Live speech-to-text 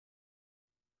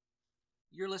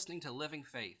You're listening to Living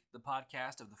Faith, the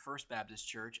podcast of the First Baptist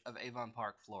Church of Avon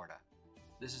Park, Florida.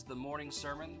 This is the morning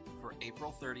sermon for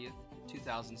April 30th,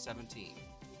 2017.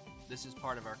 This is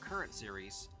part of our current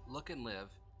series, Look and Live,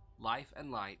 Life and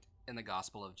Light in the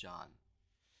Gospel of John.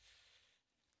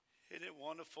 Isn't it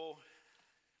wonderful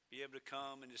to be able to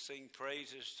come and to sing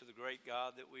praises to the great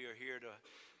God that we are here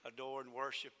to adore and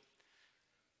worship?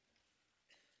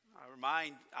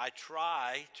 I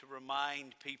try to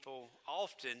remind people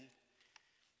often,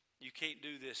 you can't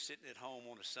do this sitting at home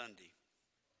on a Sunday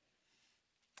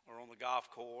or on the golf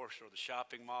course or the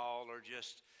shopping mall or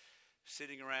just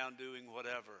sitting around doing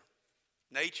whatever.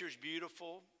 Nature's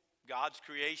beautiful. God's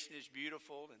creation is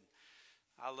beautiful. And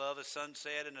I love a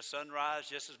sunset and a sunrise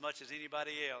just as much as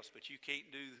anybody else. But you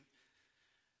can't do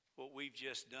what we've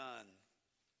just done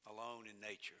alone in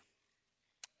nature.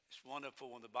 It's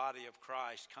wonderful when the body of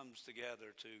Christ comes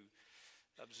together to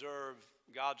observe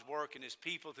God's work in His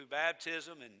people through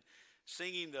baptism and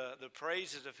singing the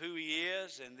praises of who He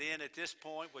is. And then at this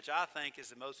point, which I think is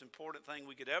the most important thing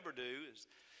we could ever do, is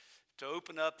to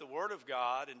open up the Word of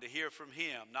God and to hear from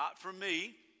Him. Not from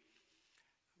me,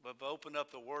 but open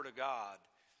up the Word of God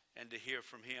and to hear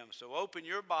from Him. So open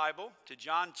your Bible to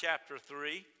John chapter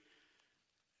 3.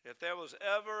 If there was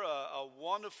ever a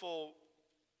wonderful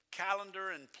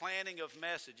calendar and planning of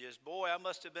messages, boy, I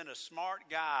must have been a smart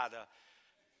guy to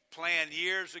plan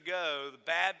years ago the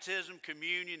baptism,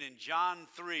 communion, and John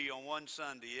 3 on one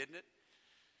Sunday, isn't it?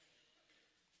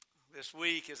 This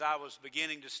week, as I was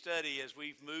beginning to study, as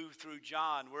we've moved through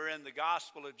John, we're in the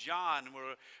Gospel of John.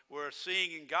 We're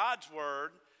seeing in God's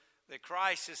Word that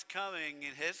Christ is coming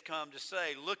and has come to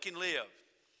say, look and live.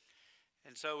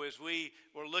 And so as we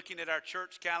were looking at our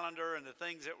church calendar and the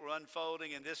things that were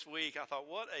unfolding in this week, I thought,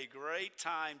 what a great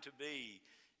time to be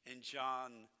in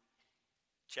John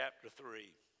chapter 3.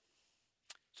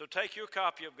 So take your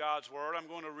copy of God's Word. I'm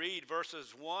going to read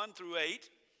verses 1 through 8.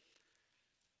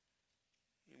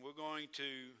 And we're going to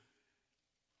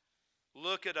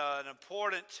look at an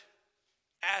important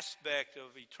aspect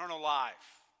of eternal life,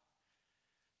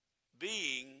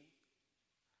 being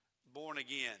born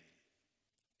again.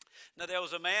 Now there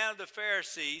was a man of the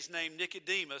Pharisees named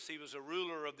Nicodemus. He was a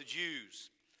ruler of the Jews.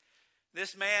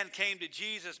 This man came to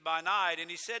Jesus by night, and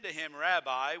he said to him,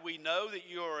 Rabbi, we know that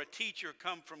you are a teacher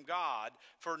come from God,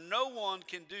 for no one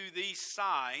can do these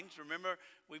signs. Remember,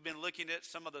 we've been looking at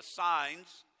some of the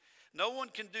signs. No one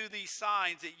can do these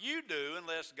signs that you do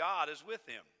unless God is with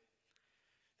him.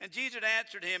 And Jesus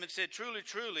answered him and said, Truly,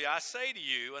 truly, I say to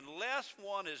you, unless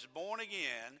one is born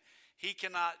again, he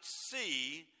cannot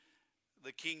see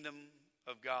the kingdom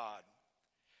of God.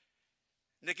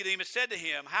 Nicodemus said to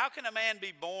him, how can a man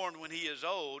be born when he is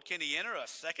old? Can he enter a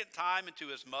second time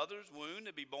into his mother's womb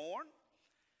to be born?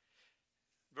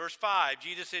 Verse 5,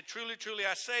 Jesus said, Truly, truly,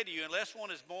 I say to you, unless one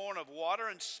is born of water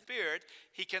and spirit,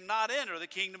 he cannot enter the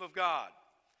kingdom of God.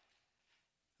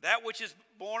 That which is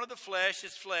born of the flesh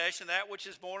is flesh, and that which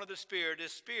is born of the spirit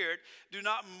is spirit. Do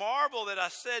not marvel that I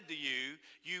said to you,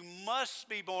 you must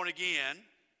be born again.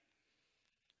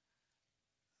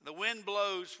 The wind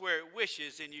blows where it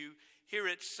wishes, and you hear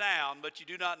its sound, but you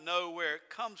do not know where it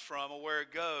comes from or where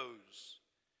it goes.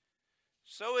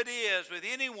 So it is with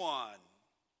anyone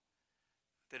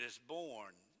that is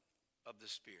born of the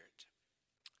Spirit.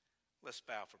 Let's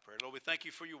bow for prayer. Lord, we thank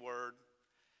you for your word.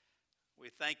 We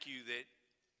thank you that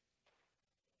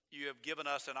you have given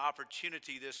us an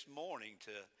opportunity this morning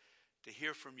to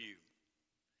hear from you.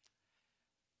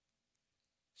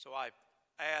 So I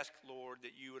ask, Lord,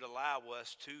 that you would allow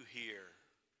us to hear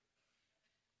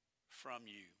from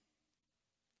you,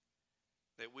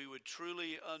 that we would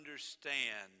truly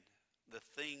understand the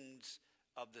things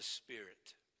of the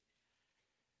Spirit,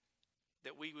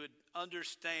 that we would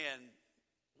understand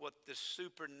what the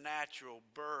supernatural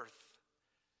birth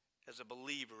as a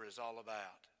believer is all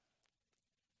about.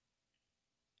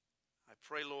 I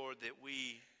pray, Lord, that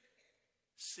we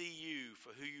see you for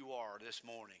who you are this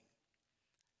morning,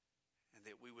 and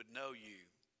that we would know you,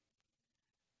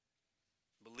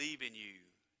 believe in you,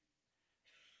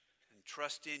 and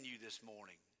trust in you this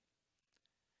morning,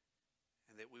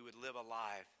 and that we would live a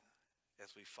life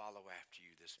as we follow after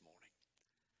you this morning.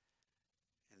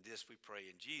 And this we pray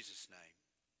in Jesus'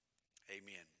 name.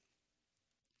 Amen.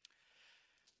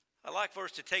 I'd like for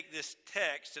us to take this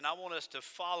text, and I want us to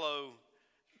follow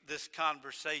this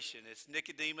conversation. It's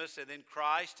Nicodemus and then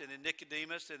Christ, and then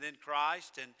Nicodemus and then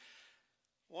Christ. And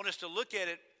I want us to look at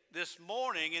it this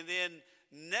morning, and then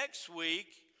next week,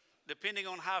 depending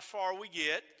on how far we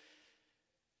get,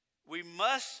 we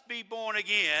must be born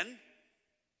again,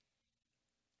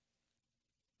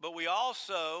 but we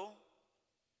also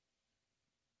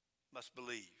must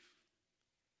believe.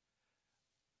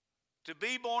 to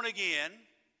be born again,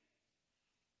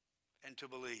 and to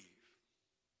believe.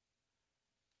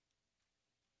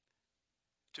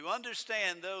 To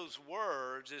understand those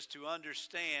words is to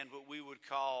understand what we would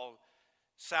call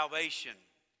salvation,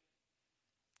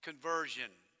 conversion,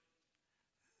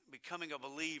 becoming a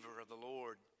believer of the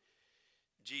Lord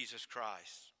Jesus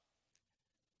Christ.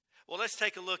 Well, let's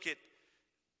take a look at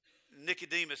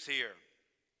Nicodemus here.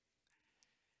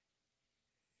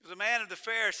 He was a man of the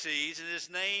Pharisees, and his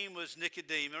name was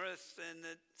Nicodemus, and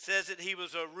it says that he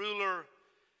was a ruler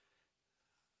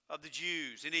of the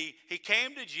Jews. And he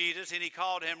came to Jesus, and he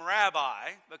called him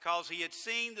Rabbi because he had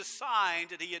seen the signs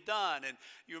that he had done. And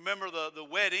you remember the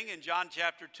wedding in John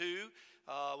chapter 2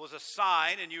 was a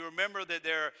sign, and you remember that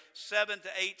there are 7 to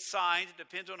 8 signs. It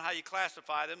depends on how you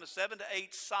classify them. 7 to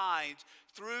 8 signs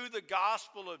through the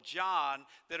Gospel of John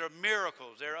that are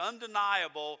miracles. They're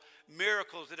undeniable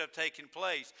miracles that have taken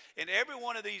place. And every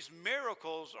one of these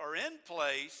miracles are in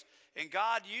place, and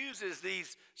God uses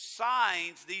these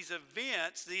signs, these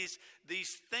events, these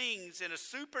things in a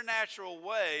supernatural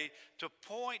way to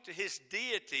point to his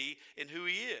deity and who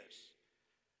he is.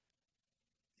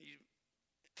 You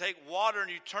take water and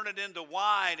you turn it into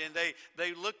wine, and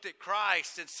they looked at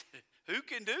Christ and said, "Who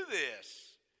can do this?"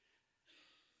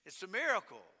 It's a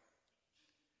miracle.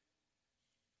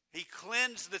 He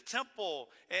cleansed the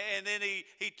temple, and then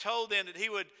he told them that he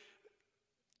would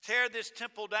tear this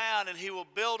temple down and he will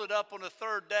build it up on the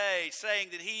third day, saying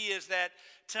that he is that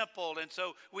temple. And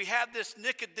so we have this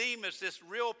Nicodemus, this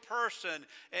real person,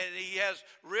 and he has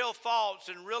real thoughts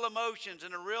and real emotions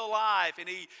and a real life, and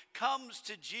he comes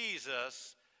to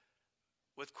Jesus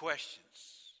with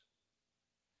questions.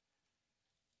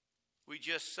 We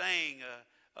just sang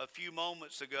a few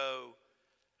moments ago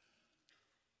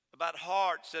about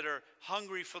hearts that are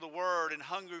hungry for the word and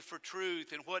hungry for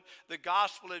truth and what the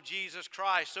gospel of Jesus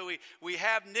Christ. So we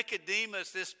have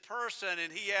Nicodemus, this person,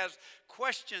 and he has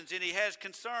questions and he has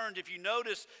concerns. If you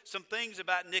notice some things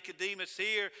about Nicodemus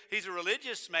here, he's a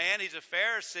religious man. He's a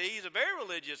Pharisee. He's a very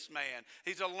religious man.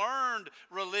 He's a learned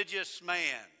religious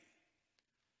man.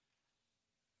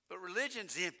 But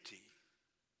religion's empty.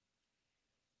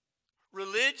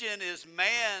 Religion is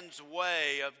man's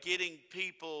way of getting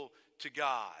people to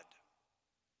God.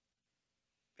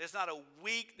 There's not a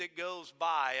week that goes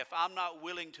by if I'm not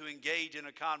willing to engage in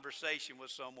a conversation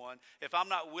with someone. If I'm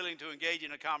not willing to engage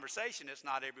in a conversation, it's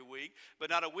not every week, but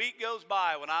not a week goes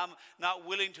by when I'm not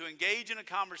willing to engage in a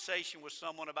conversation with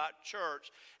someone about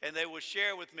church, and they will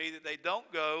share with me that they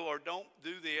don't go or don't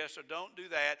do this or don't do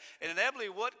that. And inevitably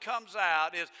what comes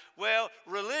out is, well,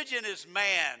 religion is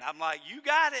man. I'm like, you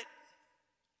got it.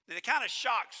 And it kind of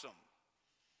shocks them.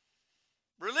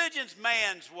 Religion's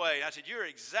man's way. I said, you're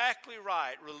exactly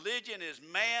right. Religion is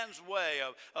man's way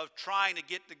of trying to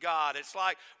get to God. It's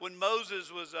like when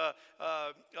Moses was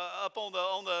up on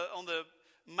the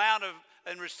mount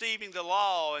and receiving the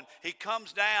law, and he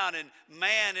comes down, and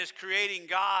man is creating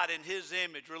God in his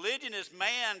image. Religion is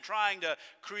man trying to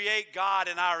create God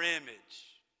in our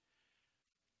image.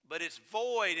 But it's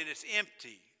void and it's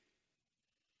empty.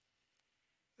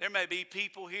 There may be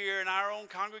people here in our own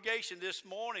congregation this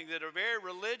morning that are very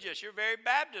religious. You're very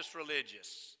Baptist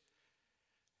religious.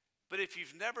 But if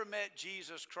you've never met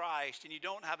Jesus Christ and you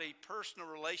don't have a personal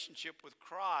relationship with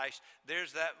Christ,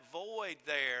 there's that void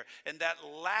there and that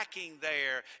lacking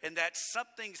there and that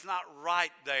something's not right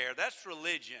there. That's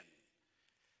religion.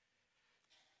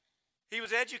 He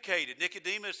was educated.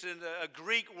 Nicodemus, in a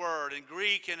Greek word, in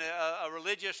Greek, and a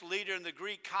religious leader in the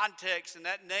Greek context, and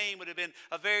that name would have been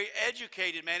a very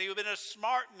educated man. He would have been a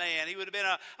smart man. He would have been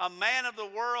a man of the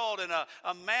world and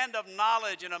a man of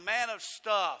knowledge and a man of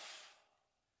stuff.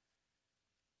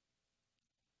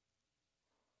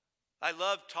 I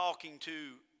love talking to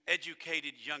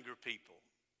educated younger people.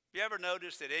 You ever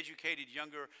notice that educated,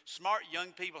 smart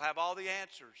young people have all the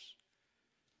answers?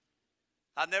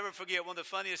 I'll never forget one of the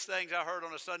funniest things I heard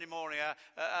on a Sunday morning.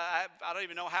 I don't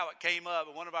even know how it came up,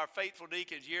 but one of our faithful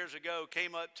deacons years ago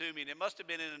came up to me, and it must have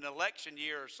been in an election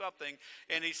year or something,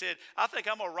 and he said, I think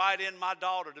I'm going to write in my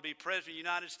daughter to be President of the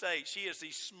United States. She is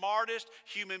the smartest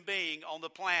human being on the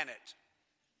planet.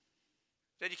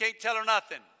 He said, you can't tell her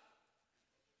nothing.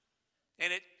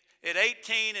 And at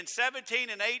 18 and 17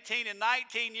 and 18 and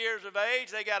 19 years of age,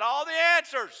 they got all the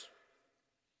answers.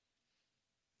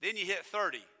 Then you hit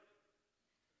 30.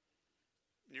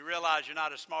 And you realize you're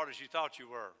not as smart as you thought you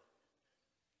were.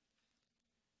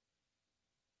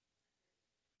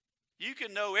 You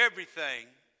can know everything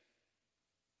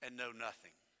and know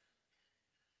nothing.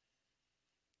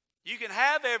 You can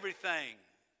have everything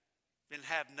and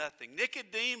have nothing.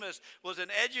 Nicodemus was an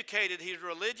educated, he's a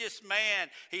religious man.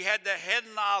 He had the head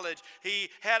knowledge. He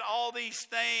had all these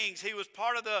things. He was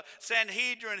part of the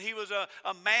Sanhedrin. He was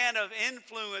a man of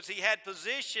influence. He had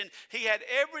position. He had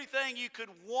everything you could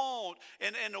want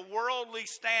in a worldly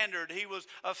standard. He was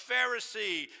a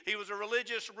Pharisee. He was a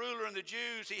religious ruler in the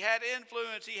Jews. He had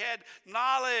influence. He had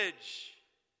knowledge.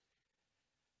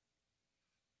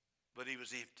 But he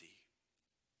was empty.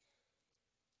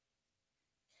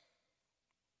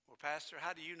 Pastor,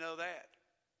 how do you know that?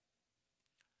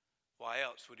 Why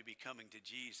else would he be coming to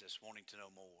Jesus wanting to know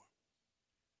more?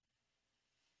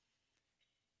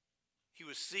 He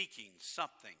was seeking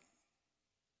something.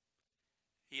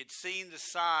 He had seen the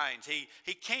signs.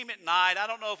 He came at night. I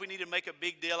don't know if we need to make a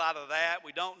big deal out of that.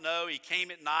 We don't know. He came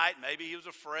at night. Maybe he was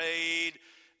afraid.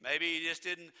 Maybe he just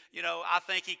didn't, I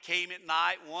think he came at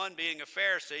night. One, being a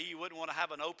Pharisee, you wouldn't want to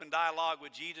have an open dialogue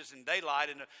with Jesus in daylight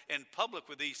and in public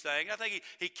with these things. I think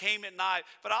he came at night.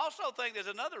 But I also think there's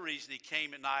another reason he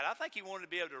came at night. I think he wanted to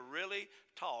be able to really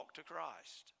talk to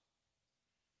Christ.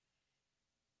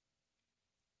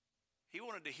 He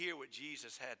wanted to hear what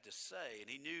Jesus had to say, and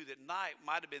he knew that night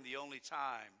might have been the only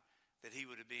time that he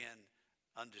would have been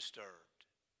undisturbed.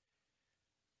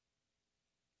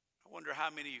 I wonder how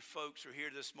many folks are here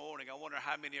this morning. I wonder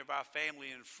how many of our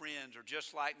family and friends are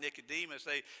just like Nicodemus.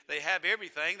 They have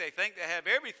everything. They think they have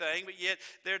everything, but yet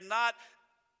they're not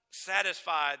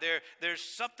satisfied.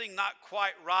 There's something not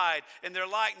quite right. And they're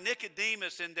like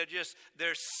Nicodemus, and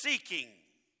they're seeking.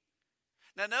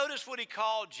 Now notice what he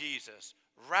called Jesus.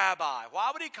 Rabbi. Why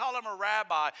would he call him a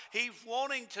rabbi? He's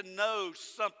wanting to know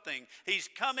something. He's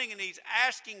coming and he's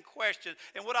asking questions.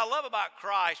 And what I love about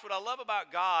Christ, what I love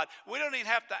about God, we don't even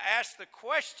have to ask the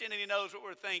question and he knows what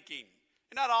we're thinking.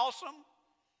 Isn't that awesome?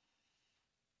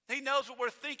 He knows what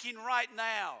we're thinking right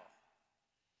now.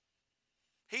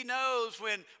 He knows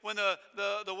when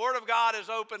the Word of God is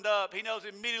opened up, he knows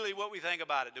immediately what we think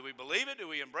about it. Do we believe it? Do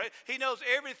we embrace it? He knows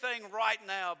everything right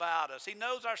now about us. He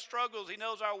knows our struggles. He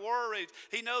knows our worries.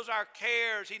 He knows our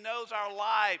cares. He knows our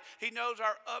life. He knows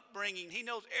our upbringing. He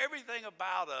knows everything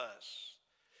about us.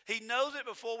 He knows it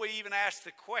before we even ask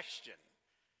the question.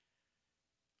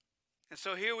 And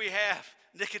so here we have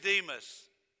Nicodemus.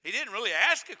 He didn't really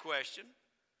ask a question.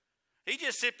 He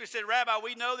just simply said, Rabbi,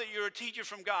 we know that you're a teacher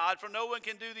from God, for no one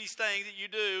can do these things that you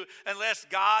do unless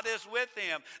God is with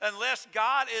him. Unless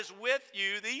God is with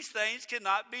you, these things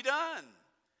cannot be done.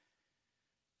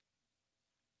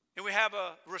 And we have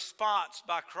a response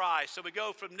by Christ. So we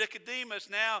go from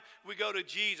Nicodemus, now we go to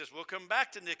Jesus. We'll come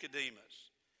back to Nicodemus.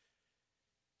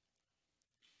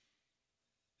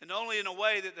 And only in a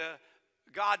way that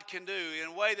God can do, in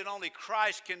a way that only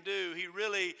Christ can do,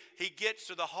 he gets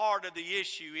to the heart of the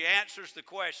issue. He answers the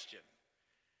question.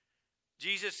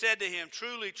 Jesus said to him,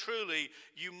 truly, truly,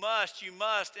 you must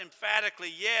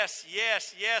emphatically, yes,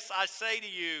 I say to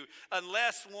you,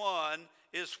 unless one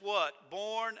is what?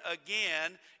 Born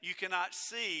again, you cannot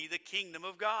see the kingdom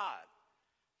of God.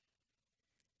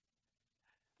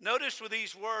 Notice with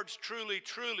these words, truly,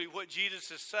 truly, what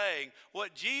Jesus is saying.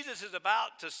 What Jesus is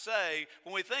about to say,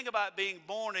 when we think about being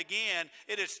born again,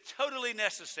 it is totally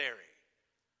necessary.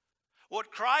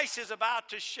 What Christ is about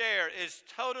to share is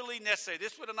totally necessary.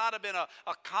 This would not have been a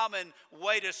common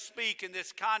way to speak in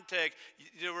this context,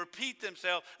 to repeat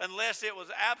themselves, unless it was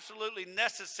absolutely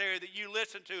necessary that you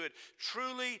listen to it.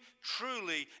 Truly,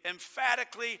 truly,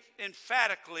 emphatically,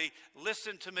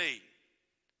 listen to me.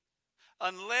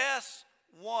 Unless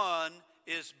one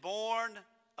is born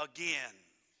again.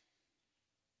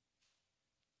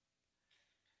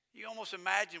 You almost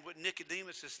imagine what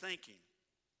Nicodemus is thinking.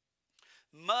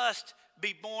 Must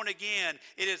be born again.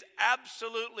 It is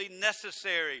absolutely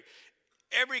necessary.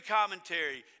 Every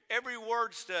commentary, every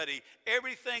word study,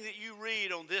 everything that you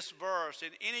read on this verse in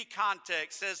any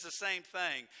context says the same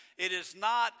thing. It is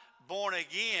not born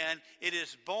again, it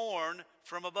is born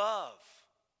from above.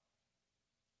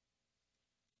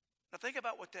 Now think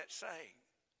about what that's saying.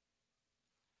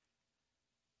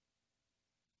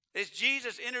 As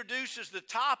Jesus introduces the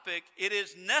topic, it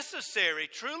is necessary,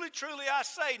 truly, truly I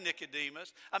say,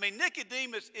 Nicodemus. I mean,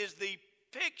 Nicodemus is the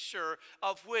picture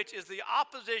of which is the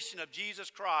opposition of Jesus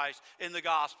Christ in the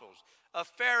Gospels. A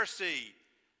Pharisee,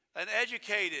 an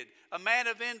educated, a man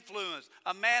of influence,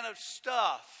 a man of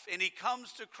stuff. And he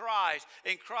comes to Christ,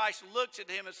 and Christ looks at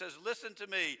him and says, listen to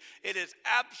me. It is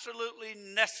absolutely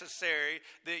necessary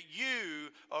that you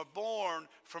are born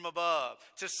from above.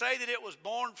 To say that it was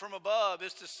born from above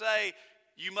is to say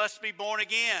you must be born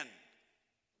again.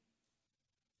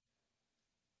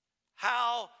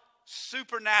 How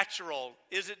supernatural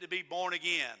is it to be born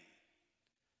again?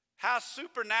 How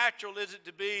supernatural is it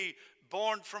to be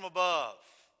born from above.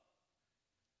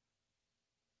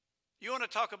 You want to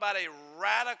talk about a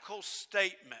radical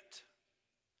statement?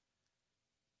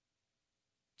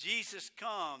 Jesus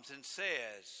comes and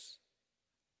says,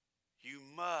 you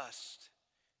must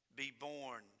be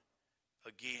born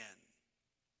again.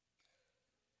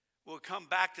 We'll come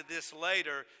back to this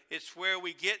later. It's where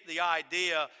we get the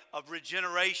idea of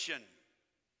regeneration.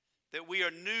 That we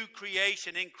are new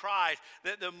creation in Christ.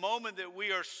 That the moment that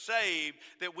we are saved,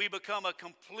 that we become a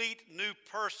complete new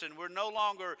person. We're no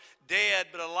longer dead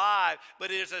but alive.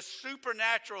 But it is a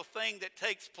supernatural thing that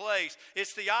takes place.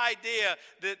 It's the idea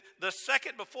that the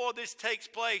second before this takes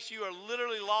place, you are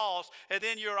literally lost. And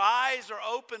then your eyes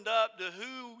are opened up to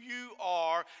who you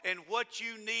are and what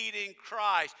you need in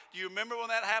Christ. Do you remember when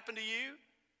that happened to you?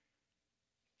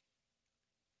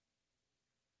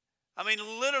 I mean,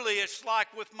 literally, it's like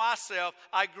with myself.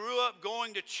 I grew up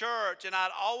going to church, and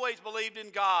I'd always believed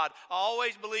in God. I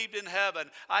always believed in heaven.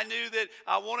 I knew that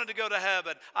I wanted to go to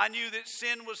heaven. I knew that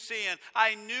sin was sin.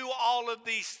 I knew all of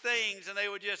these things, and they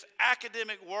were just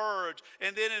academic words.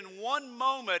 And then in one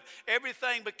moment,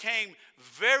 everything became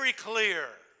very clear.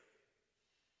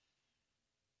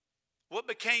 What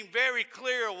became very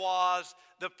clear was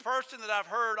the person that I've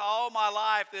heard all my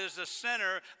life that is a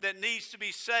sinner that needs to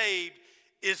be saved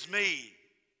is me.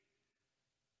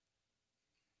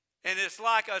 And it's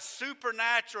like a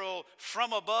supernatural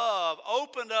from above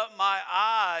opened up my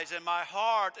eyes and my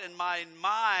heart and my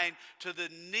mind to the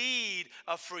need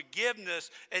of forgiveness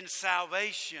and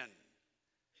salvation.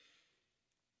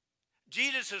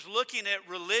 Jesus is looking at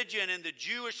religion and the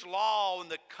Jewish law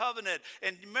and the covenant.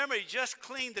 And remember, he just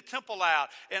cleaned the temple out.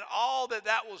 And all that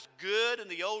was good in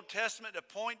the Old Testament to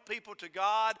point people to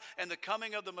God and the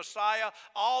coming of the Messiah.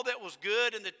 All that was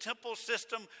good in the temple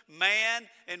system, man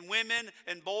and women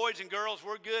and boys and girls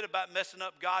were good about messing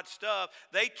up God's stuff.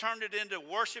 They turned it into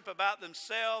worship about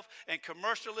themselves and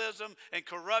commercialism and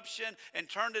corruption and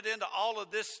turned it into all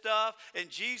of this stuff. And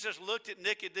Jesus looked at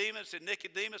Nicodemus and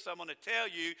Nicodemus, I'm going to tell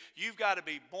you, you've got to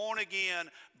be born again,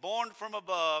 born from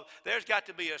above. There's got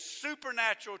to be a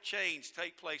supernatural change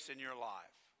take place in your life.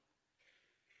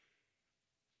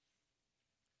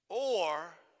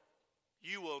 Or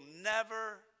you will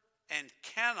never and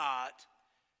cannot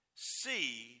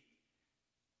see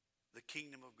the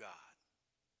kingdom of God.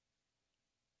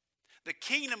 The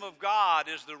kingdom of God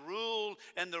is the rule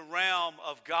and the realm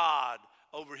of God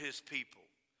over his people.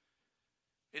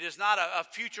 It is not a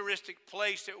futuristic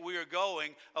place that we are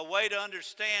going. A way to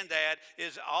understand that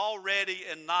is already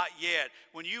and not yet.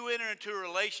 When you enter into a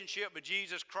relationship with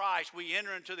Jesus Christ, we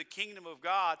enter into the kingdom of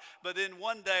God. But then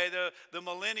one day the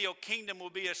millennial kingdom will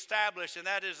be established, and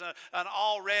that is an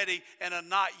already and a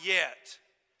not yet.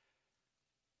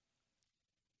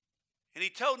 And he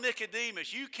told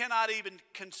Nicodemus, you cannot even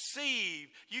conceive,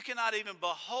 you cannot even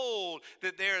behold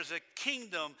that there is a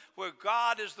kingdom where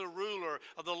God is the ruler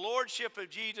of the lordship of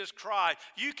Jesus Christ.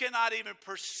 You cannot even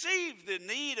perceive the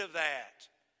need of that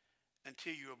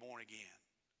until you are born again.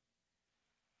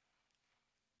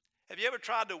 Have you ever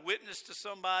tried to witness to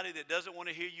somebody that doesn't want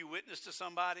to hear you witness to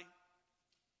somebody?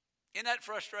 Isn't that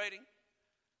frustrating?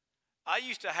 I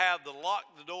used to have the lock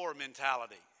the door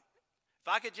mentality. If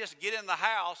I could just get in the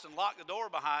house and lock the door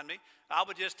behind me, I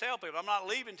would just tell people, I'm not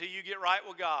leaving until you get right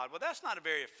with God. Well, that's not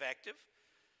very effective.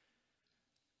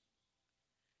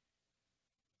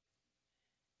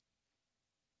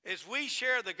 As we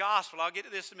share the gospel, I'll get to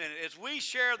this in a minute. As we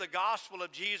share the gospel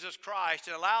of Jesus Christ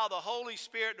and allow the Holy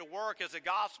Spirit to work as the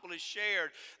gospel is shared,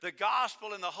 the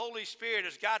gospel and the Holy Spirit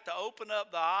has got to open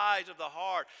up the eyes of the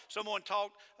heart. Someone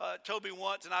told me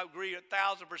once, and I agree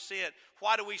 1,000%,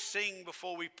 why do we sing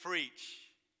before we preach?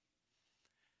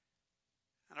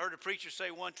 I heard a preacher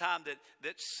say one time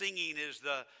that singing is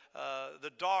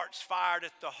the darts fired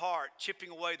at the heart, chipping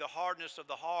away the hardness of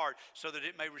the heart so that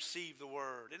it may receive the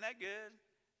word. Isn't that good?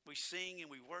 We sing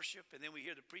and we worship, and then we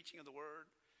hear the preaching of the word.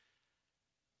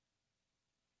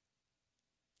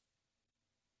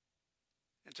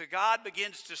 And so God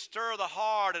begins to stir the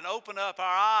heart and open up our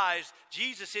eyes.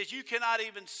 Jesus says, you cannot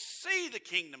even see the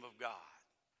kingdom of God.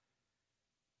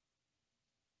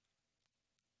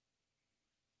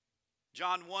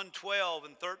 John 1:12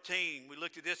 and 13, we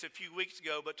looked at this a few weeks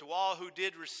ago, but to all who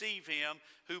did receive him,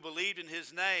 who believed in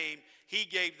his name, he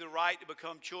gave the right to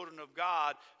become children of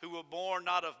God, who were born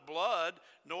not of blood,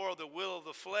 nor of the will of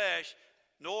the flesh,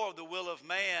 nor of the will of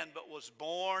man, but was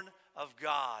born of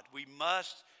God. We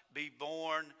must be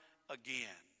born again.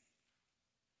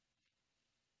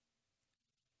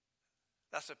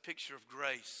 That's a picture of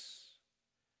grace.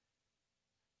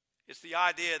 It's the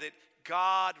idea that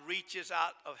God reaches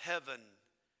out of heaven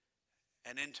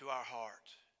and into our heart.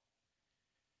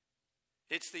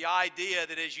 It's the idea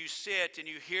that as you sit and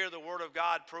you hear the Word of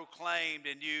God proclaimed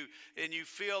and you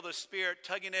feel the Spirit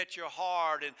tugging at your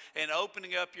heart and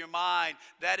opening up your mind,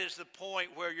 that is the point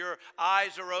where your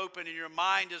eyes are open and your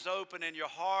mind is open and your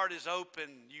heart is open.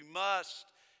 You must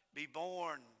be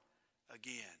born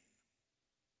again.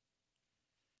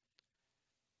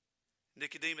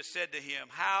 Nicodemus said to him,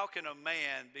 how can a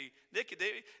man be...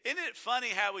 Nicodemus, isn't it funny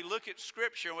how we look at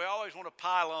Scripture and we always want to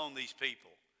pile on these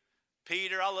people?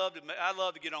 Peter, I love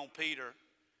to get on Peter.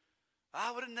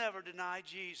 I would have never denied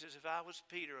Jesus if I was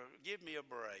Peter. Give me a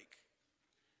break.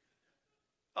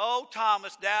 Oh,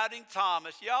 Thomas, doubting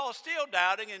Thomas. Y'all are still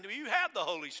doubting, and you have the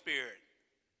Holy Spirit.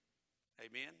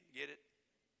 Amen? Get it?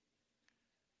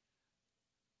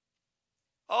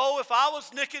 Oh, if I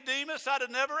was Nicodemus, I'd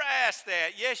have never asked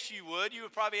that. Yes, you would. You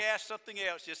would probably ask something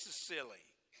else just as silly.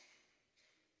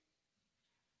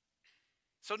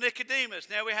 So Nicodemus,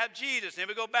 now we have Jesus. Then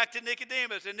we go back to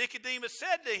Nicodemus. And Nicodemus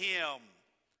said to him,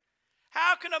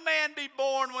 how can a man be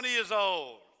born when he is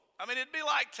old? I mean, it'd be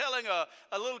like telling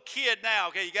a little kid now,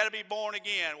 okay, you got to be born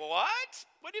again. Well, what?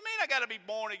 What do you mean I got to be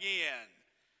born again?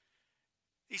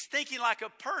 He's thinking like a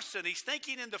person. He's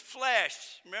thinking in the flesh.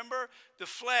 Remember? The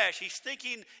flesh. He's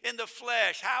thinking in the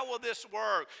flesh. How will this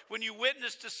work? When you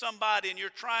witness to somebody and you're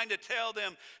trying to tell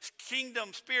them kingdom,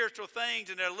 spiritual things,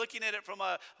 and they're looking at it from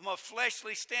a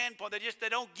fleshly standpoint, they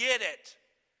don't get it.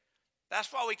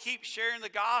 That's why we keep sharing the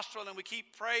gospel and we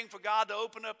keep praying for God to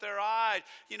open up their eyes.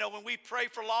 You know, when we pray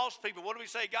for lost people, what do we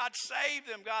say? God, save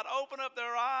them. God, open up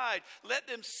their eyes. Let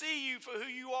them see you for who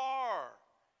you are.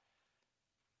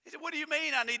 He said, what do you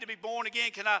mean I need to be born again?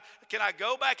 Can I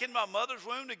go back in my mother's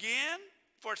womb again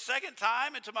for a second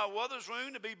time into my mother's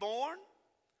womb to be born?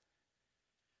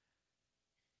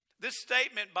 This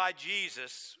statement by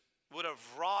Jesus would have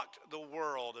rocked the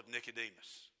world of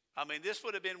Nicodemus. I mean, this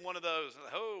would have been one of those,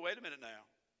 oh, wait a minute now.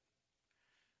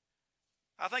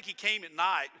 I think he came at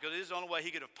night because this is the only way he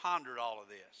could have pondered all of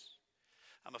this.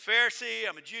 I'm a Pharisee,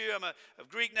 I'm a Jew, I'm of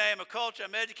Greek name, I'm a culture,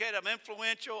 I'm educated, I'm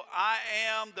influential, I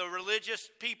am the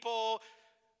religious people.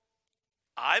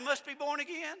 I must be born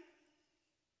again?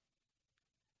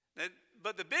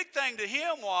 But the big thing to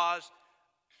him was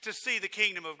to see the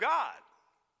kingdom of God.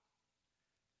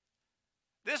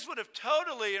 This would have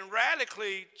totally and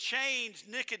radically changed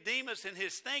Nicodemus in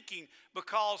his thinking,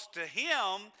 because to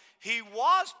him, he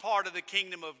was part of the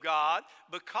kingdom of God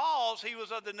because he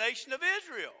was of the nation of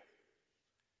Israel.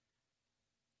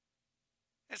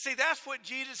 And see, that's what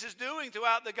Jesus is doing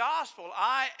throughout the gospel.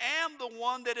 I am the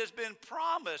one that has been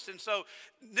promised. And so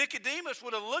Nicodemus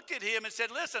would have looked at him and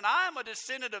said, listen, I am a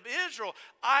descendant of Israel.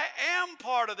 I am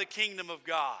part of the kingdom of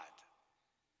God.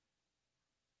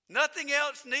 Nothing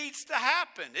else needs to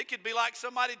happen. It could be like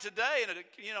somebody today, and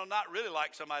not really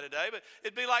like somebody today, but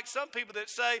it'd be like some people that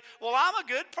say, well, I'm a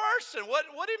good person. What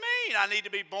do you mean I need to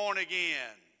be born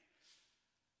again?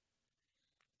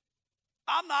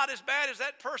 I'm not as bad as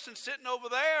that person sitting over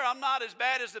there. I'm not as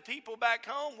bad as the people back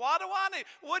home. Why do I need?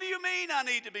 What do you mean I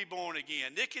need to be born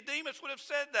again? Nicodemus would have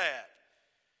said that.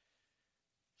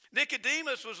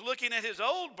 Nicodemus was looking at his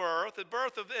old birth, the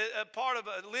birth of a part of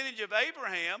a lineage of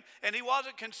Abraham, and he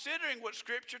wasn't considering what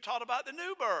Scripture taught about the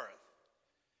new birth.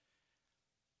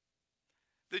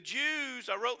 The Jews,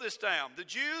 I wrote this down, the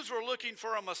Jews were looking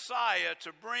for a Messiah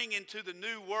to bring into the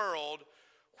new world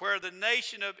where the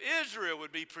nation of Israel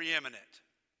would be preeminent.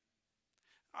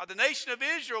 The nation of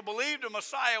Israel believed a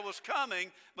Messiah was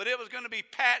coming, but it was going to be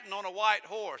Patton on a white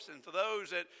horse. And for those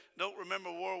that don't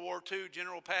remember World War II,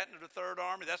 General Patton of the Third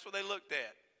Army, that's what they looked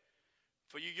at.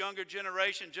 For you younger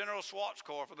generation, General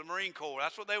Schwarzkopf for the Marine Corps,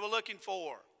 that's what they were looking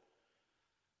for.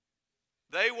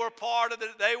 They were part of it.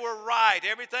 They were right.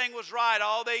 Everything was right.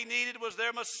 All they needed was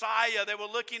their Messiah. They were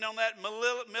looking on that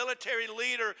military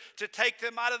leader to take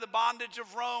them out of the bondage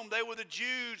of Rome. They were the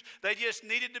Jews. They just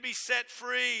needed to be set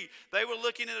free. They were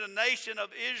looking at a nation of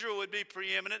Israel would be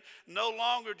preeminent, no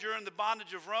longer during the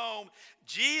bondage of Rome.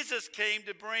 Jesus came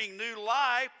to bring new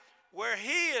life where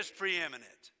he is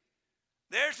preeminent.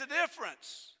 There's the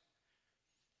difference.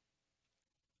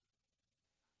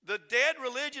 The dead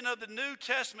religion of the New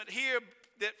Testament here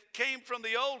that came from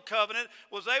the old covenant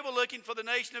was they were looking for the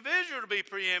nation of Israel to be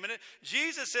preeminent.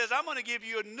 Jesus says, I'm going to give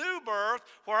you a new birth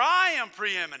where I am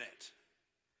preeminent.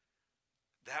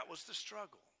 That was the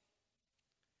struggle.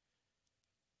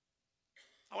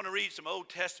 I want to read some Old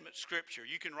Testament scripture.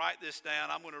 You can write this down.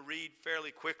 I'm going to read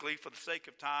fairly quickly for the sake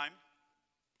of time.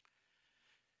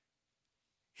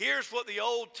 Here's what the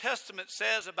Old Testament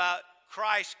says about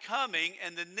Christ coming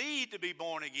and the need to be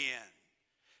born again.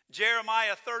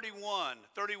 Jeremiah 31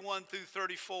 through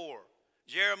 34.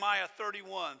 Jeremiah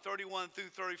 31 through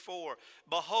 34.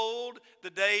 Behold, the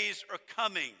days are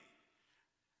coming.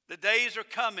 The days are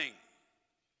coming.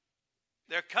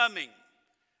 They're coming,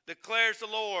 declares the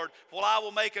Lord. Well, I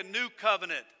will make a new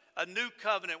covenant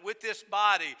with this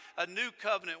body, a new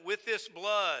covenant with this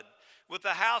blood, with the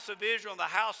house of Israel and the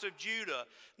house of Judah,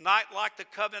 not like the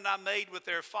covenant I made with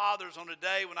their fathers on the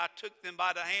day when I took them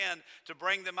by the hand to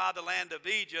bring them out of the land of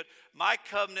Egypt, my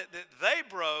covenant that they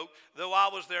broke, though I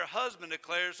was their husband,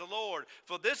 declares the Lord.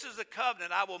 For this is the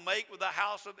covenant I will make with the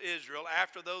house of Israel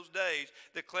after those days,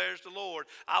 declares the Lord.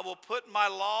 I will put my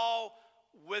law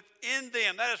within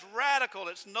them. That is radical.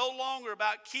 It's no longer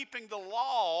about keeping the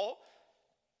law.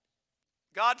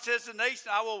 God says to the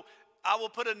nation, I will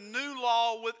put a new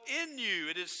law within you.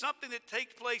 It is something that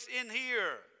takes place in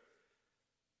here.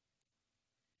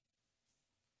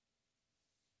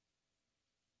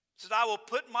 It says, I will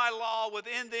put my law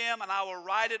within them, and I will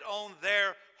write it on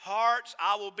their hearts.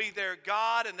 I will be their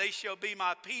God, and they shall be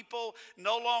my people.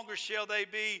 No longer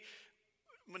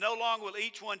will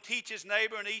each one teach his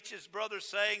neighbor and each his brother,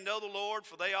 saying, Know the Lord,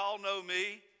 for they all know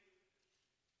me.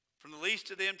 From the least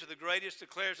of them to the greatest,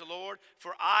 declares the Lord.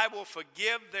 For I will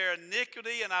forgive their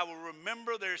iniquity, and I will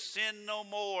remember their sin no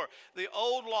more. The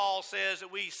old law says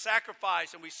that we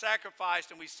sacrifice, and we sacrificed,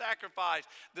 and we sacrifice.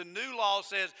 The new law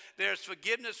says there's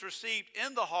forgiveness received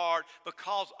in the heart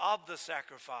because of the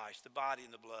sacrifice, the body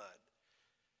and the blood.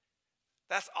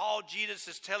 That's all Jesus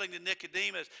is telling to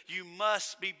Nicodemus. You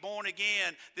must be born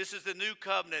again. This is the new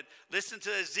covenant. Listen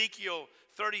to Ezekiel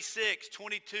 36,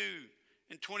 22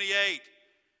 and 28.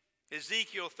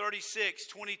 Ezekiel 36,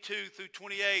 22 through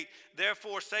 28.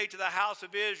 Therefore say to the house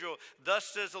of Israel, Thus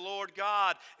says the Lord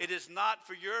God, It is not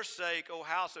for your sake, O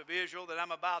house of Israel, that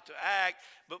I'm about to act,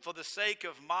 but for the sake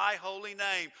of my holy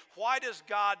name. Why does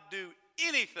God do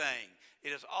anything?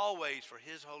 It is always for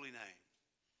his holy name.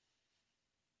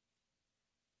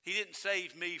 He didn't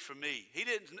save me for me. He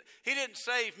didn't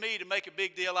save me to make a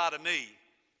big deal out of me.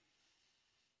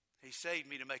 He saved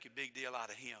me to make a big deal out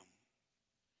of him.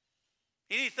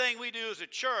 Anything we do as a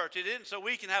church, it isn't so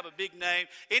we can have a big name.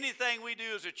 Anything we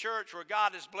do as a church where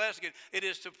God is blessing it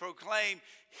is to proclaim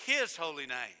his holy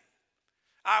name.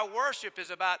 Our worship is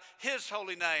about his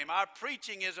holy name. Our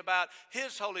preaching is about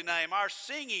his holy name. Our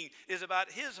singing is about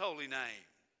his holy name.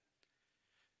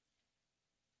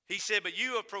 He said, But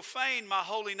you have profaned my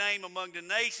holy name among the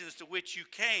nations to which you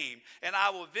came, and I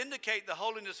will vindicate the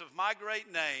holiness of my great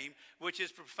name, which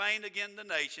is profaned against the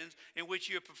nations, in which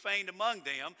you have profaned among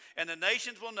them. And the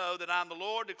nations will know that I am the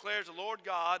Lord, declares the Lord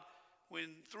God,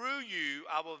 when through you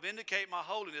I will vindicate my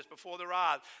holiness before their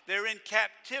eyes. They're in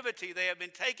captivity. They have been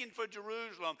taken for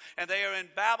Jerusalem, and they are in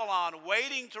Babylon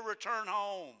waiting to return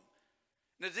home.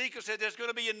 And Ezekiel said there's going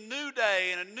to be a new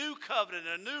day and a new covenant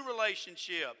and a new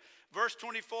relationship. Verse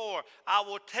 24, I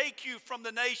will take you from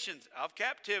the nations of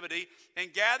captivity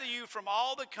and gather you from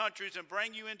all the countries and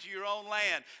bring you into your own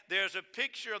land. There's a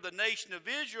picture of the nation of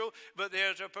Israel, but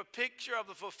there's a picture of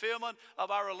the fulfillment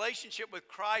of our relationship with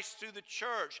Christ through the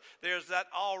church. There's that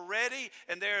already,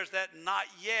 and there's that not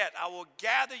yet. I will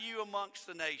gather you amongst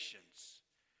the nations.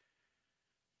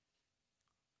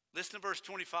 Listen to verse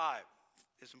 25.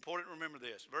 It's important to remember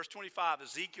this. Verse 25,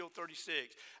 Ezekiel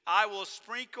 36. I will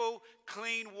sprinkle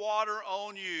clean water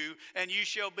on you, and you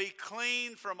shall be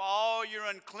clean from all your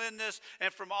uncleanness,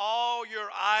 and from all your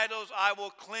idols I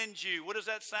will cleanse you. What does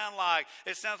that sound like?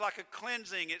 It sounds like a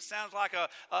cleansing. It sounds like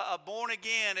a born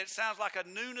again. It sounds like a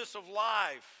newness of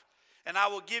life. And I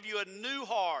will give you a new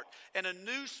heart, and a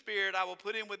new spirit I will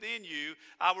put in within you.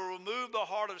 I will remove the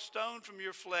heart of stone from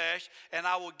your flesh, and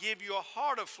I will give you a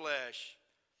heart of flesh.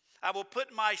 I will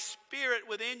put my spirit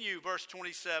within you, verse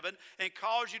 27, and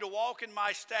cause you to walk in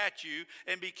my statute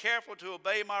and be careful to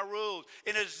obey my rules.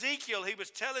 In Ezekiel, he was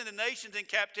telling the nations in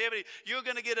captivity, you're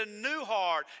going to get a new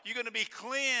heart. You're going to be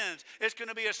cleansed. It's going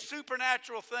to be a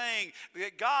supernatural thing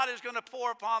that God is going to pour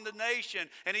upon the nation,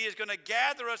 and he is going to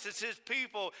gather us as his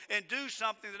people and do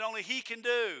something that only he can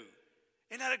do.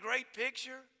 Isn't that a great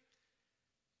picture?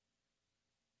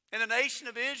 And the nation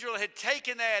of Israel had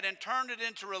taken that and turned it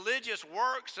into religious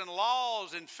works and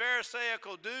laws and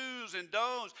Pharisaical do's and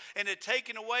don'ts, and had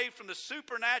taken away from the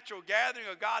supernatural gathering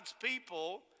of God's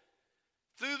people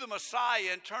through the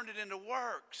Messiah and turned it into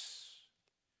works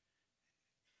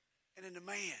and into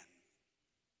man.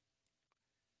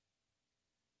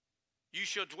 You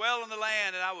shall dwell in the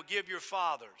land, and I will give your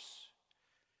fathers,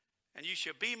 and you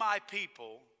shall be my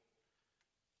people,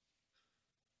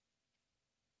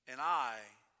 and I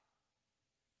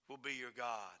will be your God.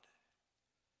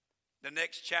 The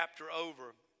next chapter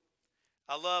over.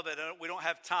 I love it. We don't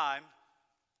have time.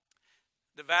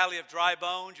 The valley of dry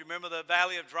bones. You remember the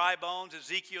valley of dry bones?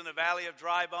 Ezekiel in the valley of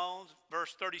dry bones.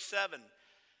 Verse 37.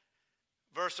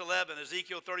 Verse 11.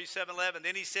 Ezekiel 37:11.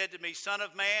 Then he said to me, Son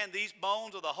of man, these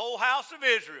bones are the whole house of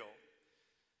Israel.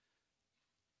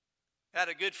 I had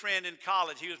a good friend in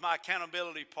college. He was my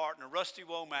accountability partner, Rusty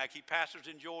Womack. He pastors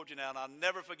in Georgia now, and I'll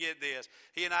never forget this.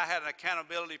 He and I had an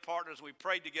accountability partner as we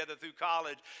prayed together through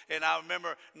college. And I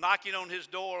remember knocking on his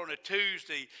door on a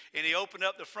Tuesday, and he opened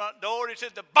up the front door, and he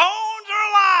said, the bones are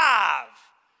alive.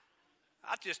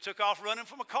 I just took off running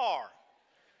from a car.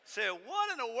 Said, what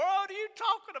in the world are you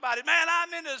talking about? Man,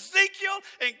 I'm in Ezekiel,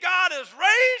 and God has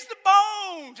raised the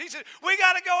bones. He said, we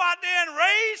got to go out there and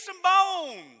raise some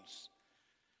bones.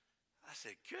 I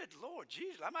said, good Lord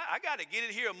Jesus, I got to get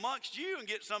it here amongst you and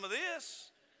get some of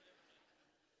this.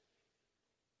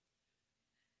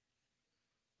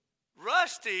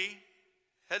 Rusty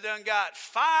had done got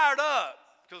fired up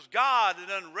because God had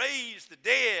done raised the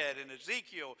dead in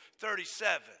Ezekiel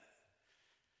 37.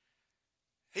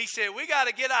 He said, we got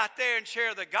to get out there and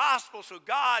share the gospel so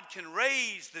God can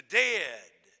raise the dead.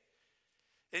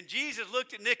 And Jesus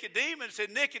looked at Nicodemus and said,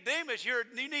 Nicodemus, you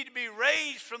need to be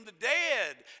raised from the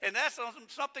dead. And that's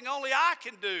something only I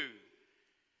can do.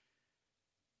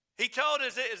 He told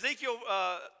Ezekiel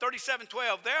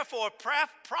 37:12, therefore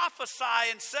prophesy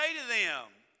and say to them,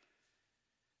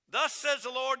 thus says the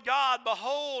Lord God,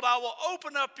 behold, I will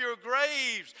open up your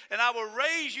graves and I will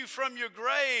raise you from your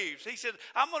graves. He said,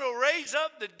 I'm going to raise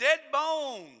up the dead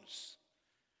bones.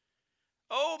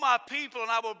 Oh, my people, and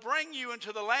I will bring you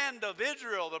into the land of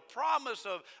Israel, the promise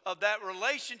of that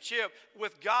relationship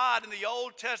with God in the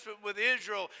Old Testament with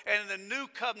Israel and in the new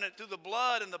covenant through the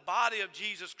blood and the body of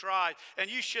Jesus Christ.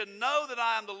 And you should know that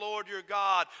I am the Lord your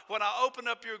God. When I open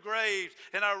up your graves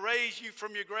and I raise you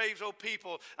from your graves, O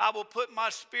people, I will put my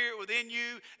spirit within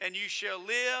you and you shall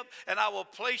live, and I will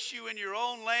place you in your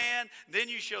own land. Then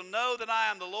you shall know that I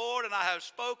am the Lord, and I have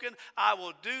spoken. I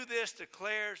will do this,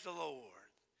 declares the Lord.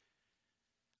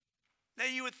 Now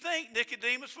you would think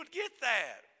Nicodemus would get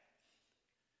that.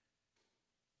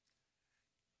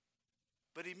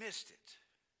 But he missed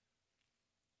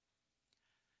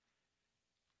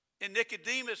it. In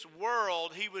Nicodemus'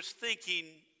 world, he was thinking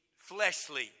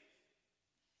fleshly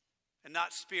and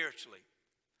not spiritually.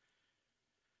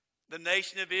 The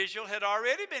nation of Israel had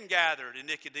already been gathered in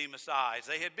Nicodemus' eyes.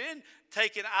 They had been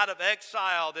taken out of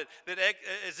exile that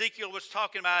Ezekiel was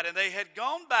talking about, and they had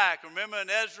gone back. Remember in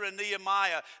Ezra and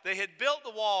Nehemiah, they had built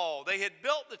the wall. They had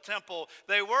built the temple.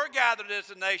 They were gathered as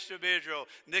the nation of Israel.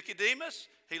 Nicodemus,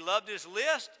 he loved his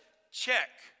list. Check.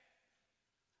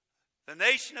 The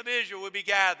nation of Israel would be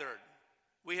gathered.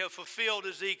 We have fulfilled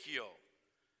Ezekiel.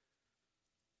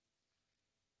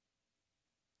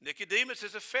 Nicodemus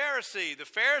is a Pharisee. The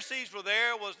Pharisees were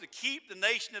there was to keep the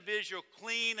nation of Israel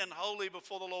clean and holy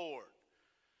before the Lord.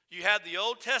 You had the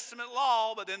Old Testament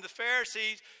law, but then the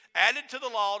Pharisees added to the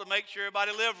law to make sure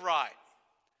everybody lived right.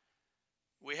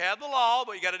 We have the law,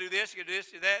 but you got to do this, you got to do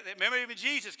this, do that. Remember, even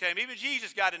Jesus came. Even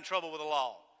Jesus got in trouble with the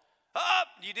law. Oh,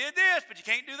 you did this, but you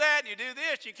can't do that. And you do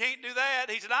this, you can't do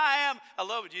that. He said, I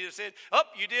love what Jesus said. Oh,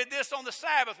 you did this on the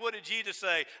Sabbath. What did Jesus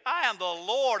say? I am the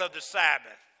Lord of the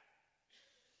Sabbath.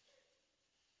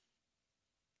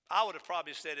 I would have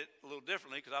probably said it a little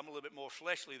differently because I'm a little bit more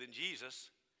fleshly than Jesus.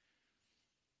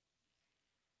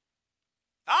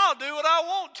 I'll do what I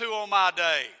want to on my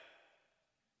day.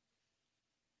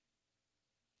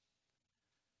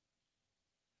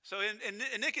 So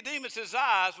in Nicodemus'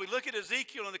 eyes, we look at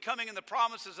Ezekiel and the coming and the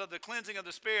promises of the cleansing of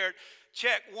the Spirit.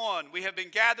 Check one, we have been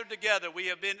gathered together.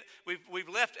 We've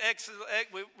left exile.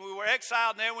 We were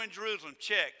exiled and now we're in Jerusalem.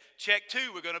 Check. Check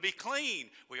two, we're going to be clean.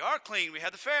 We are clean. We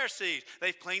have the Pharisees.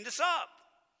 They've cleaned us up.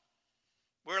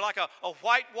 We're like a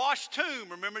whitewashed tomb.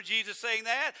 Remember Jesus saying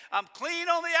that? I'm clean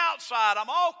on the outside. I'm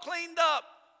all cleaned up.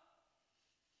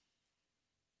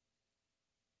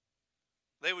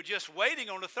 They were just waiting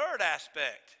on the third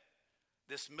aspect.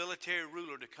 This military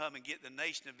ruler to come and get the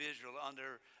nation of Israel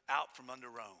out from under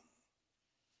Rome.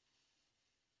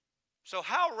 So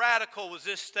how radical was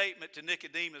this statement to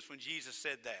Nicodemus when Jesus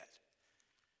said that?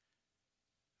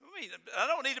 I mean, I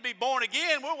don't need to be born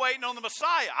again. We're waiting on the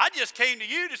Messiah. I just came to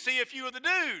you to see if you were the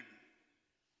dude.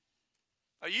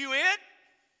 Are you it?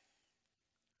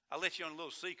 I'll let you on a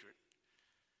little secret.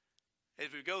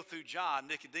 As we go through John,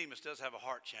 Nicodemus does have a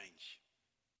heart change.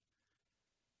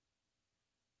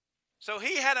 So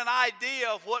he had an idea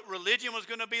of what religion was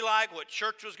going to be like, what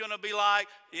church was going to be like,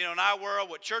 in our world,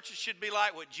 what churches should be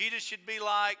like, what Jesus should be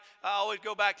like. I always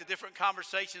go back to different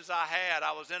conversations I had.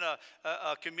 I was in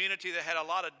a community that had a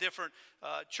lot of different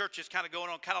churches kind of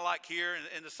going on, kind of like here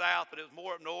in the South, but it was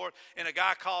more up north. And a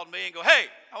guy called me and go, hey,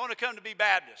 I want to come to be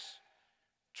Baptist.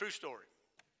 True story.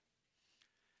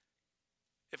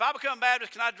 If I become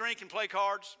Baptist, can I drink and play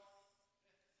cards?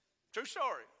 True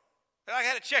story. I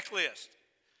had a checklist.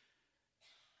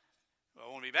 Well,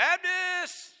 I want to be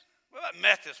Baptist. What about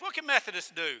Methodist? What can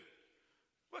Methodists do?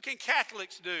 What can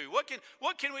Catholics do? What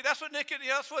can we? That's what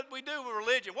we do with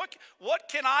religion. What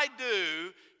can I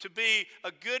do to be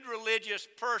a good religious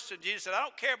person? Jesus said, I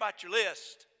don't care about your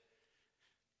list.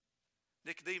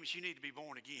 Nicodemus, you need to be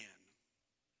born again.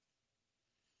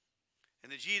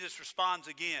 And then Jesus responds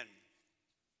again.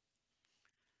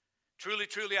 Truly,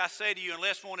 truly, I say to you,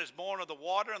 unless one is born of the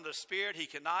water and the Spirit, he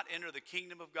cannot enter the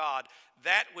kingdom of God.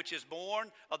 That which is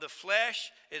born of the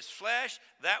flesh is flesh.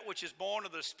 That which is born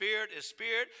of the Spirit is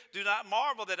spirit. Do not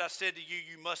marvel that I said to you,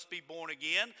 you must be born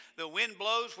again. The wind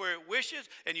blows where it wishes,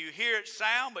 and you hear its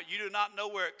sound, but you do not know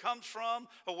where it comes from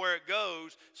or where it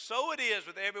goes. So it is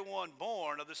with everyone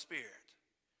born of the Spirit.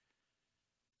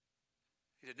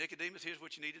 He said, Nicodemus, here's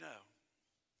what you need to know.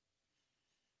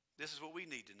 This is what we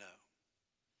need to know.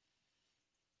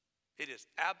 It is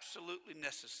absolutely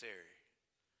necessary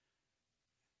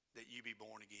that you be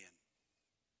born again.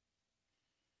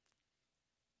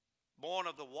 Born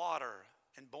of the water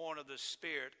and born of the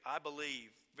Spirit, I believe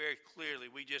very clearly.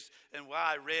 And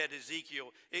why I read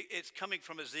Ezekiel, it's coming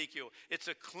from Ezekiel. It's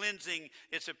a cleansing,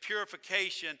 it's a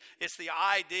purification, it's the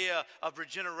idea of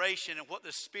regeneration and what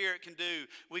the Spirit can do.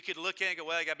 We could look at it and go,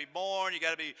 well, you got to be born, you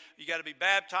got to be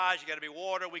baptized, you got to be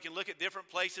water. We can look at different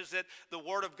places that the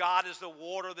Word of God is the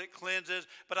water that cleanses.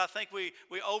 But I think we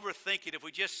overthink it. If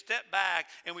we just step back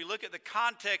and we look at the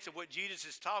context of what Jesus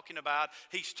is talking about,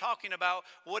 he's talking about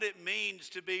what it means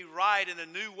to be right in a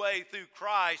new way through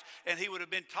Christ. And he would have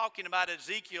been talking about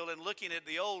Ezekiel and looking at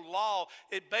the old law.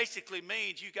 It basically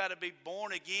means you've got to be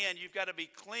born again, you've got to be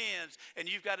cleansed,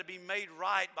 and you've got to be made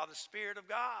right by the Spirit of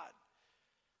God.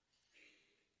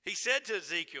 He said to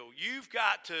Ezekiel, you've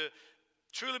got to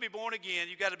truly be born again.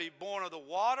 You've got to be born of the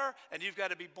water, and you've got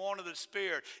to be born of the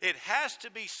Spirit. It has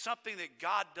to be something that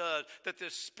God does, that the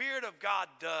Spirit of God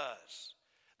does.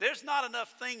 There's not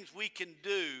enough things we can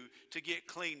do to get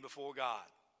clean before God.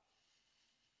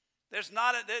 There's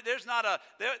not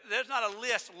a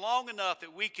list long enough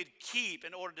that we could keep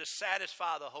in order to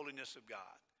satisfy the holiness of God.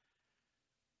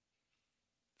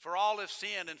 For all have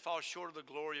sinned and fall short of the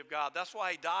glory of God. That's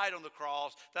why he died on the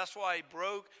cross. That's why he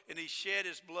broke and he shed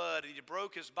his blood and he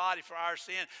broke his body for our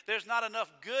sin. There's not enough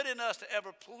good in us to ever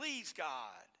please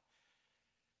God.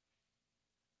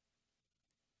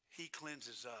 He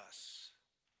cleanses us.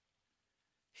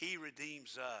 He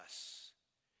redeems us.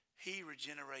 He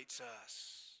regenerates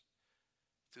us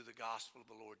through the gospel of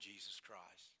the Lord Jesus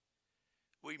Christ.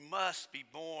 We must be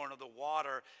born of the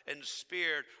water and the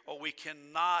Spirit, or we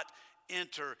cannot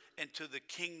enter into the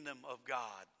kingdom of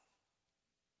God.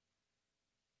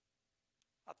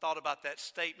 I thought about that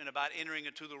statement about entering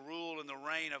into the rule and the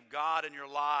reign of God in your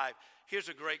life. Here's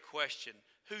a great question.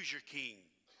 Who's your king?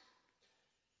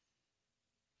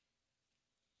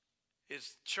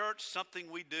 Is church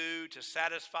something we do to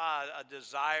satisfy a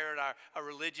desire, a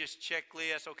religious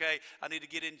checklist? Okay, I need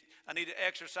to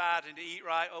exercise and to eat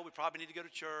right. Oh, we probably need to go to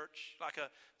church, like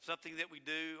something that we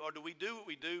do. Or do we do what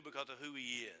we do because of who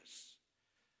he is?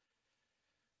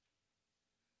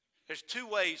 There's two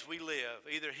ways we live.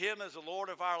 Either him as the Lord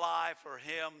of our life or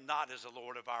him not as the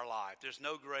Lord of our life. There's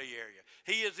no gray area.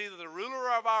 He is either the ruler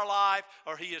of our life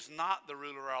or he is not the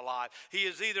ruler of our life. He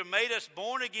has either made us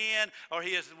born again or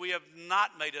we have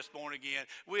not made us born again.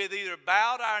 We have either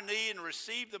bowed our knee and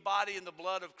received the body and the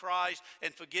blood of Christ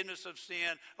and forgiveness of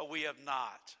sin, or we have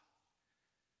not.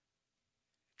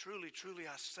 Truly, truly,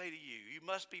 I say to you, you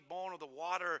must be born of the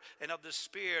water and of the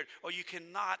Spirit, or you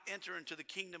cannot enter into the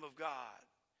kingdom of God.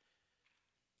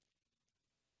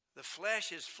 The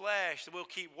flesh is flesh. We'll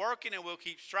keep working and we'll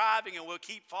keep striving and we'll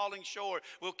keep falling short.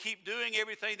 We'll keep doing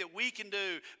everything that we can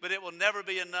do, but it will never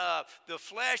be enough. The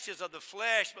flesh is of the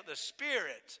flesh, but the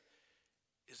Spirit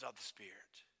is of the Spirit.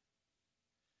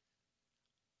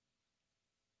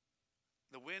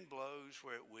 The wind blows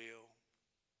where it will.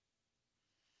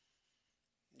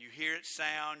 You hear its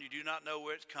sound. You do not know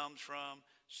where it comes from.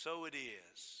 So it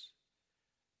is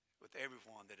with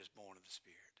everyone that is born of the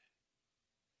Spirit.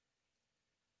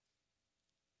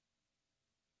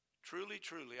 Truly,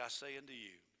 truly, I say unto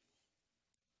you,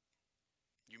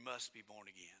 you must be born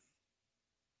again.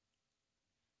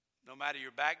 No matter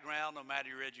your background, no matter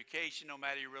your education, no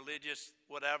matter your religious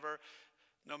whatever,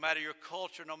 no matter your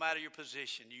culture, no matter your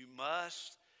position, you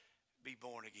must be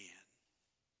born again.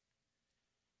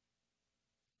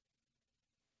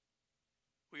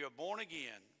 We are born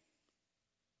again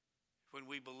when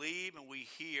we believe and we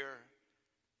hear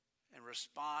and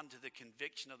respond to the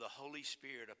conviction of the Holy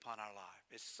Spirit upon our life.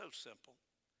 It's so simple.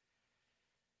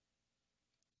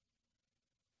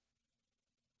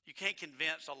 You can't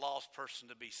convince a lost person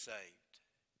to be saved.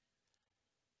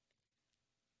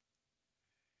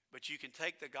 But you can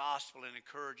take the gospel and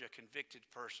encourage a convicted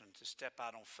person to step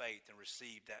out on faith and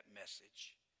receive that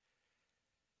message.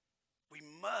 We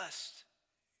must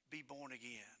be born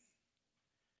again.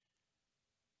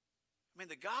 I mean,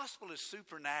 the gospel is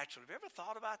supernatural. Have you ever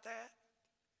thought about that?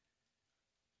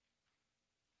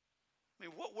 I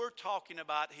mean, what we're talking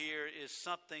about here is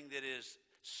something that is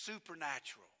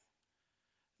supernatural,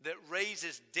 that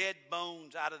raises dead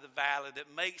bones out of the valley,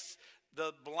 that makes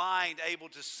the blind able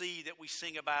to see, that we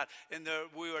sing about, and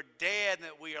we are dead and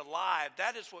that we are alive.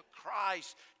 That is what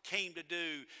Christ came to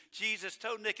do. Jesus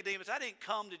told Nicodemus, I didn't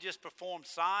come to just perform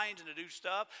signs and to do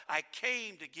stuff. I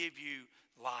came to give you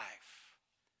life.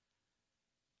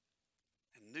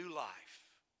 And new life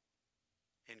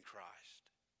in Christ.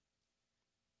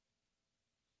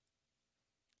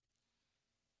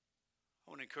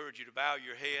 I want to encourage you to bow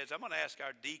your heads. I'm going to ask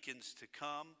our deacons to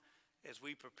come as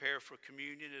we prepare for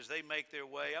communion. As they make their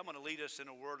way, I'm going to lead us in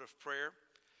a word of prayer.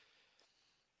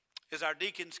 As our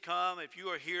deacons come, if you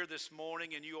are here this morning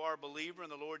and you are a believer in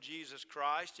the Lord Jesus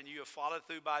Christ and you have followed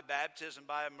through by baptism,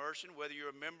 by immersion, whether you're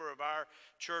a member of our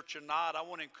church or not, I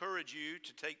want to encourage you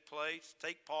to take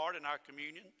part in our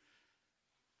communion.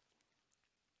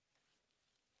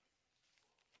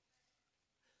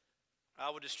 I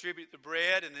will distribute the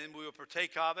bread, and then we will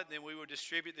partake of it, and then we will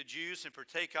distribute the juice and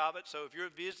partake of it. So if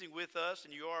you're visiting with us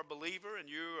and you are a believer and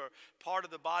you are part of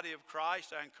the body of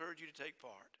Christ, I encourage you to take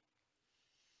part.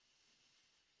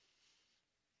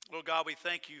 Lord God, we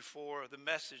thank you for the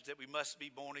message that we must be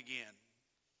born again.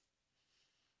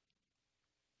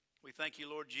 We thank you,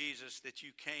 Lord Jesus, that you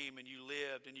came and you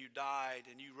lived and you died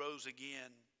and you rose again.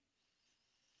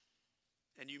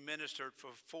 And you ministered for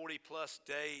 40 plus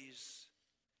days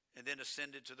and then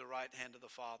ascended to the right hand of the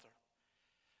Father.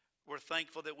 We're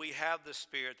thankful that we have the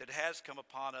Spirit that has come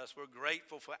upon us. We're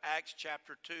grateful for Acts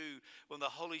chapter 2 when the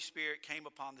Holy Spirit came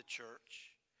upon the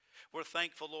church. We're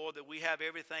thankful, Lord, that we have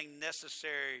everything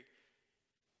necessary.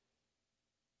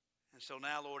 And so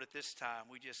now, Lord, at this time,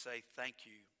 we just say thank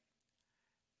you.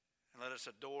 And let us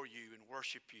adore you and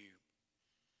worship you.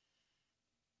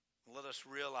 And let us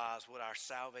realize what our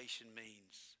salvation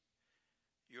means.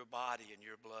 Your body and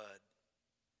your blood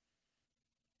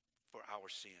for our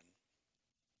sin.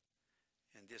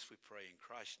 And this we pray in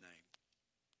Christ's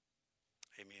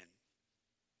name. Amen.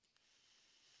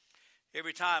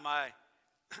 Every time I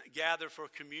gather for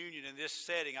communion in this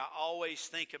setting, I always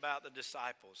think about the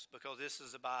disciples, because this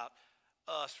is about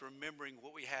us remembering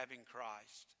what we have in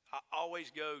Christ. I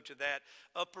always go to that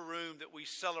upper room that we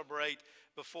celebrate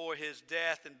before his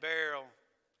death and burial.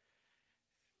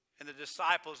 And the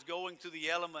disciples going through the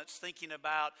elements, thinking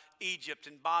about Egypt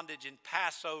and bondage and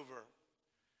Passover.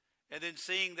 And then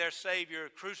seeing their Savior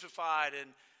crucified and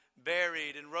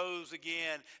buried and rose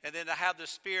again. And then to have the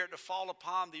Spirit to fall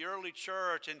upon the early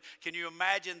church. And can you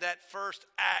imagine that first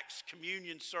Acts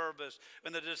communion service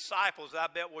when the disciples, I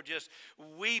bet, were just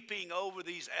weeping over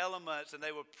these elements. And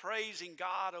they were praising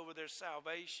God over their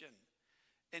salvation.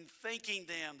 And thanking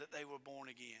them that they were born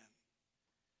again.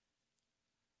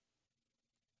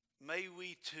 May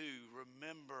we too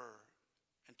remember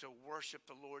and to worship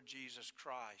the Lord Jesus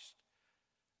Christ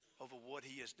over what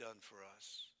he has done for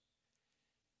us.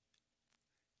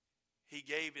 He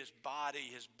gave his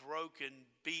body, his broken,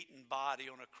 beaten body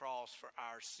on a cross for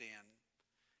our sin.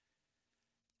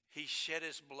 He shed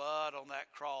his blood on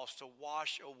that cross to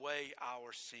wash away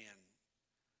our sin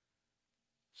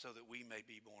so that we may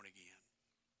be born again.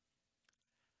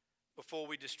 Before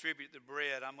we distribute the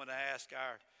bread, I'm going to ask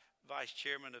our Vice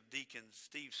Chairman of Deacons,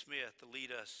 Steve Smith, to lead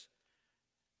us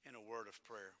in a word of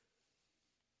prayer.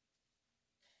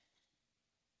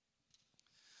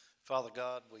 Father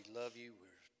God, we love you.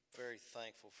 We're very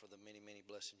thankful for the many, many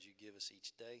blessings you give us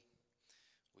each day.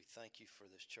 We thank you for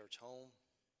this church home.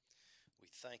 We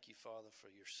thank you, Father, for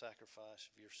your sacrifice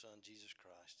of your Son, Jesus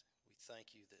Christ. We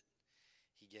thank you that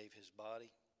he gave his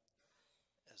body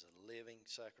as a living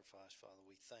sacrifice, Father.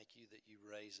 We thank you that you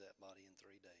raised that body in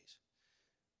 3 days.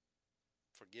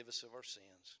 Forgive us of our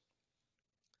sins.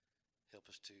 Help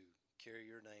us to carry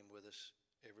your name with us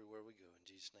everywhere we go. In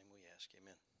Jesus' name we ask,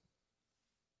 amen.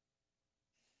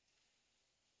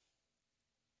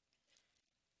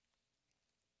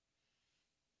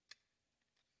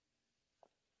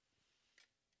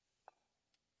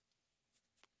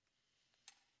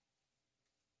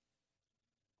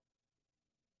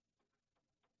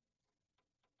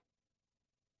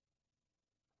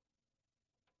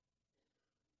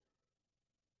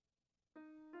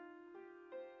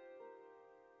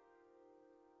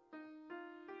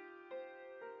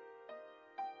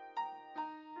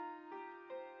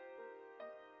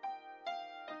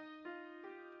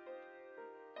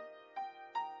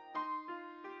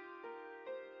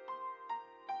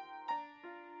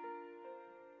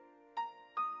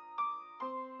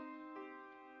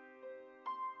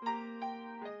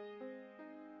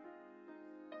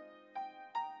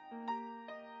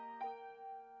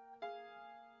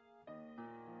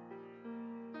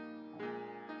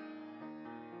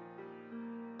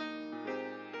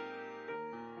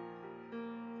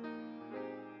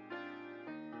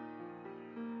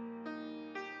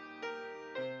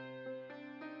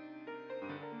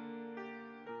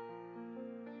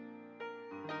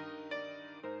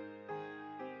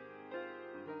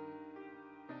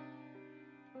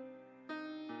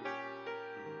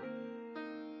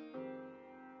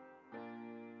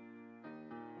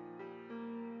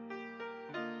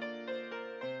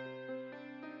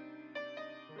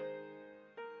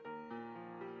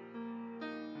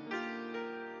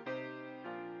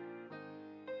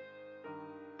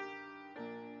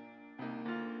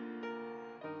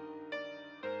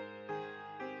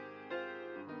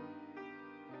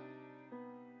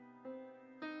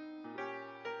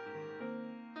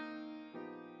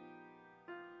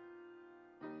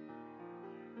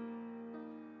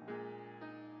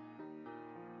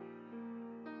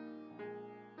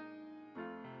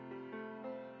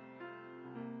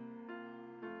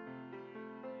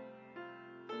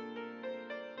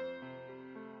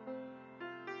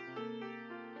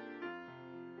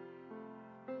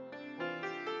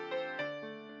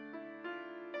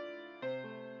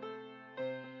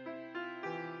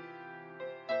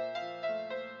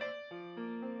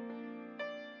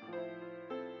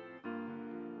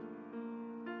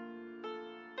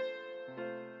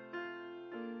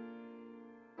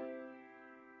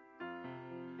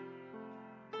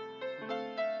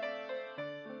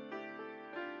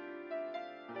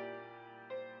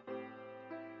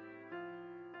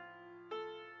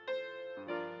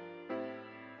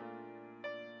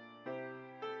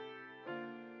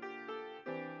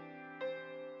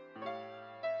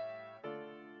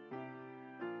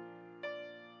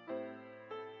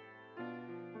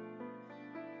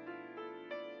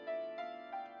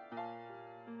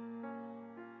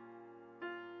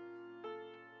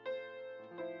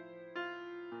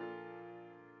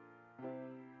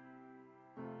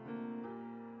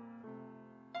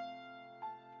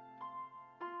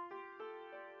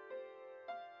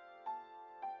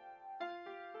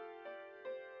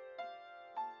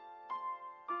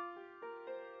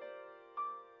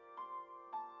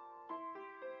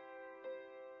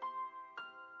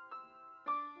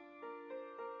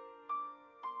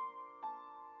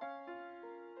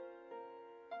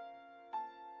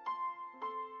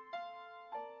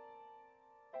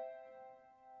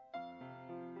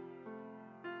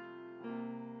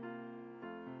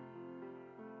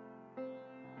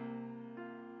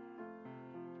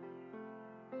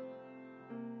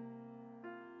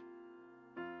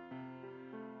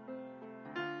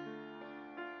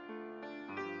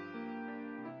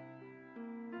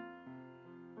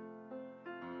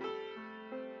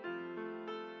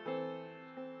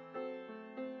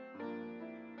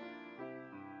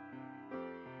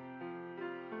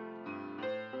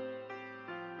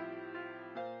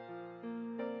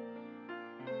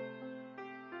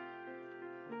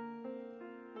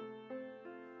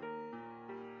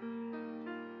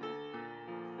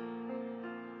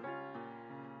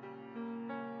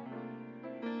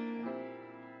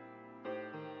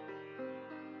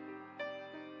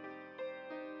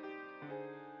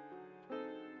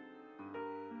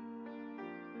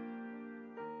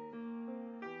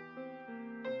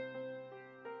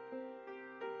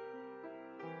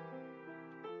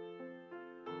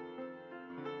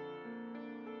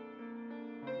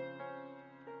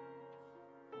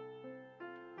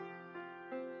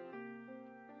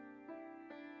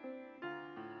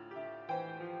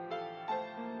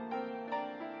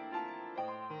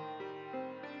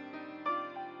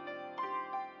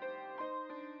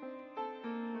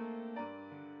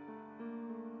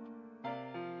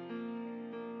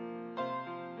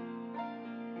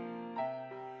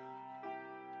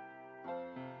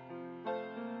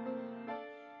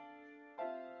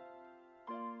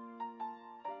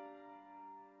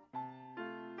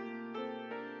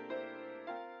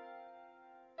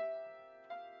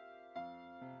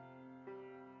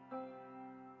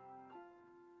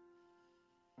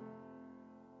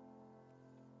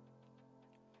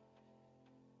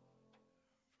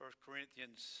 1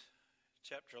 Corinthians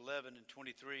chapter 11 and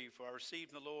 23, for I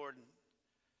received from the Lord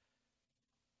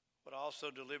what I also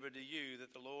delivered to you,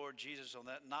 that the Lord Jesus on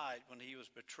that night when he was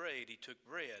betrayed, he took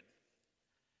bread.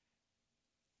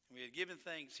 When he had given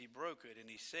thanks, he broke it, and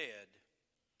he said,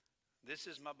 "This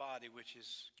is my body which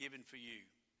is given for you.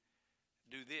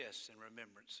 Do this in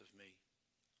remembrance of me."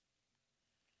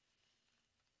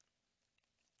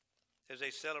 As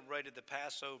they celebrated the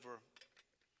Passover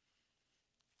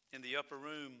in the upper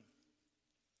room,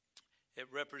 it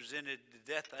represented the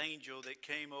death angel that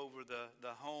came over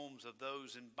the homes of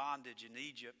those in bondage in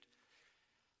Egypt.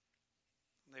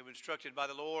 They were instructed by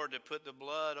the Lord to put the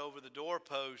blood over the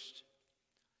doorpost.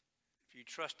 If you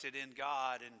trusted in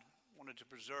God and wanted to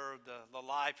preserve the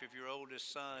life of your oldest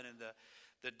son, and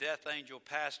the death angel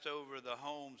passed over the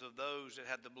homes of those that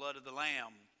had the blood of the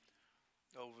Lamb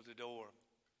over the door.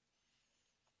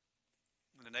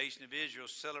 When the nation of Israel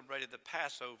celebrated the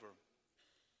Passover,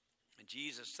 and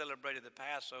Jesus celebrated the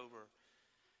Passover,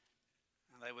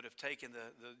 and they would have taken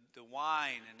the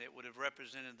wine, and it would have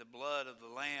represented the blood of the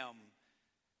Lamb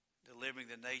delivering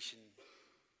the nation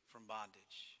from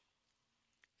bondage.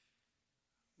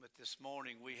 But this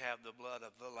morning we have the blood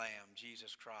of the Lamb,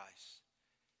 Jesus Christ,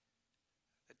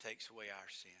 that takes away our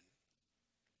sin.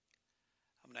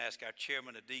 I'm going to ask our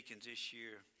chairman of deacons this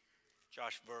year,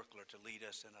 Josh Verkler, to lead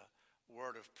us in a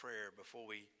word of prayer before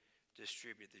we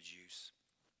distribute the juice.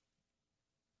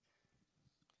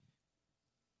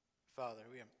 Father,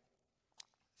 we are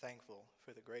thankful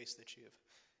for the grace that you have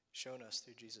shown us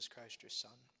through Jesus Christ, your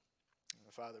Son.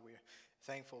 And Father, we are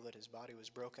thankful that his body was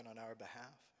broken on our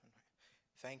behalf. And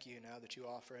thank you now that you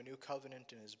offer a new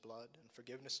covenant in his blood and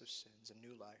forgiveness of sins and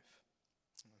new life.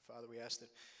 And Father, we ask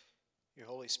that your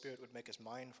Holy Spirit would make us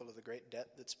mindful of the great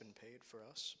debt that's been paid for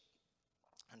us.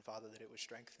 And Father, that it would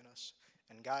strengthen us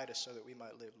and guide us so that we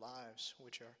might live lives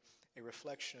which are a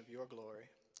reflection of your glory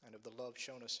and of the love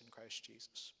shown us in Christ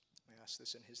Jesus. We ask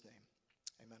this in his name.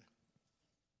 Amen.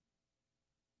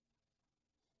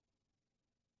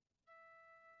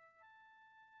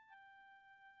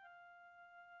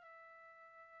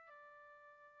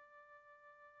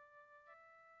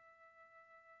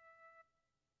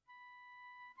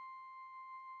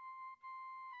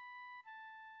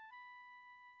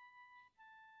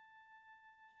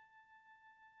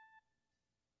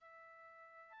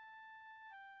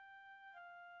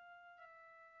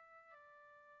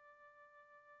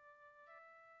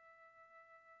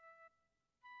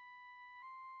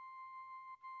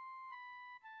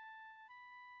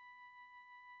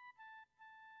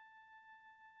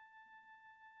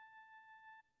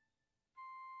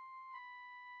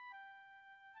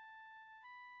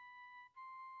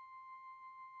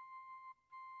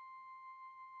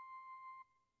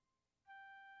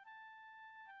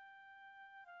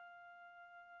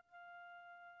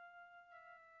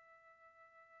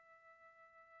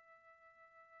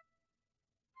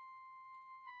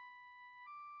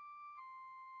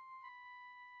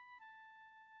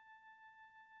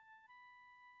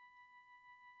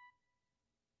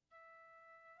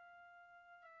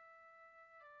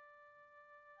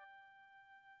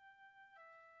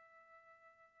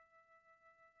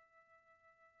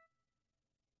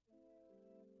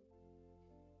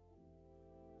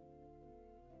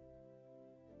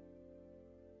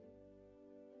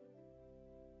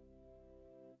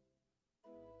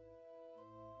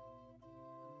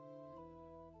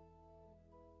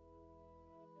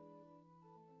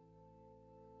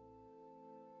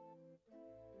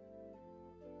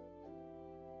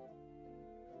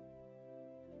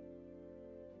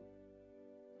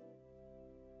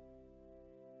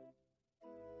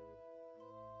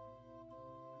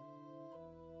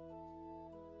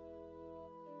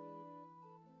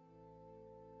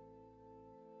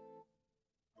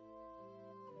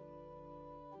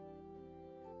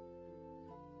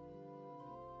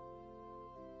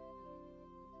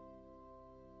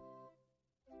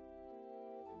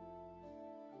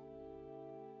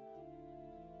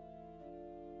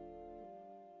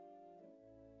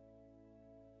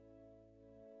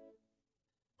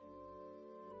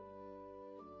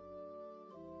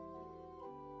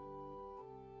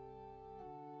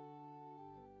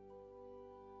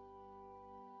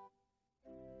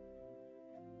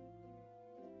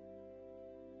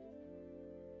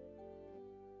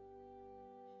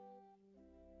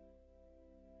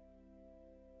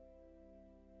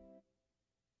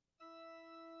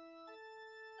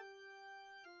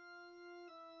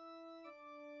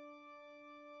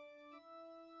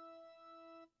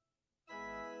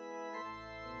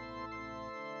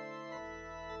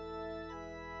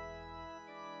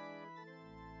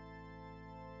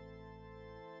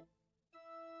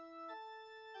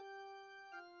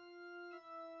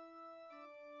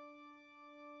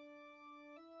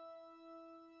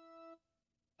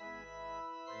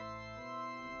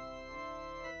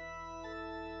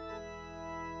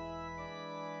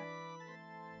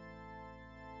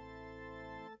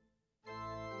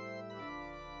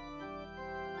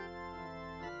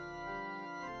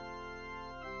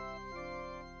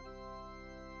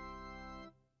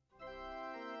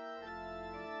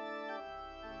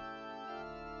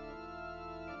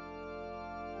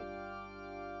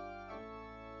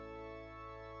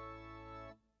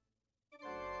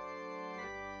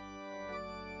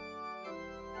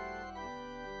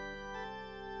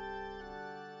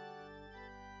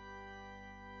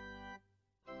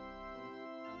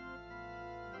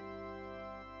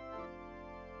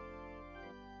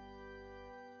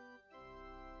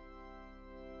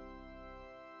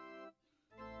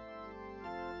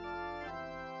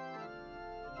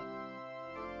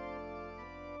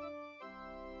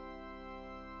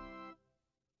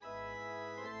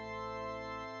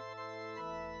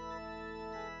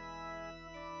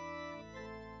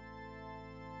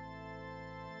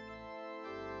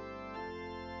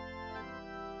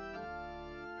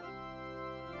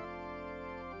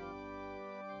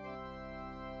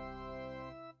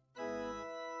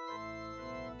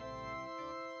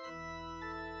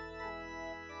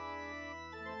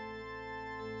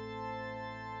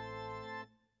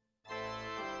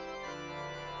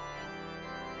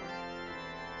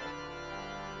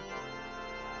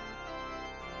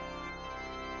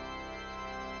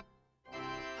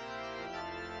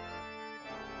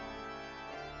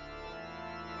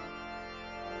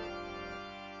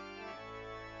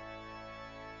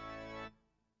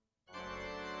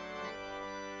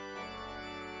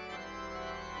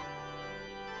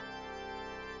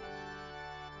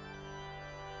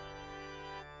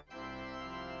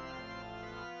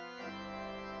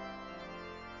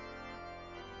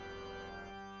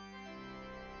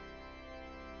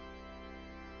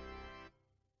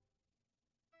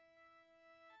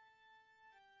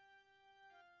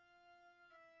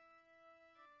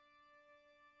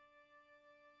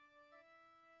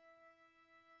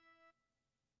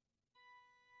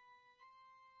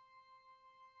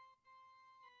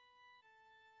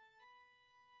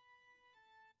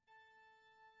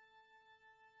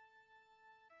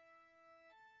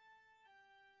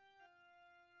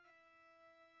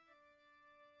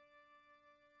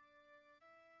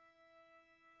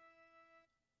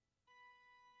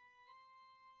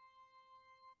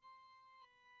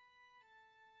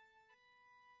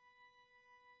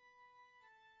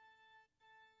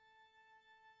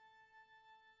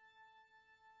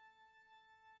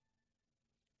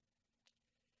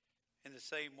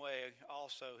 the same way,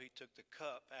 also, he took the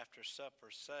cup after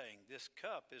supper, saying, "This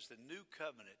cup is the new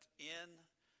covenant in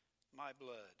my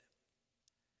blood.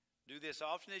 Do this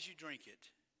often as you drink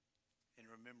it in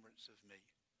remembrance of me."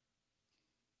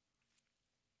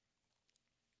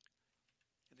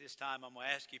 At this time, I'm going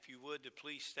to ask you, if you would, to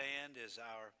please stand as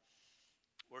our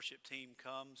worship team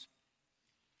comes.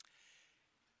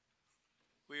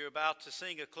 We are about to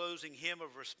sing a closing hymn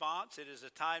of response. It is a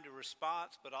time to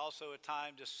response, but also a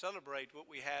time to celebrate what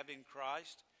we have in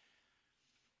Christ.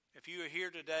 If you are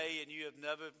here today and you have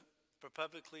never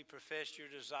publicly professed your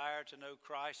desire to know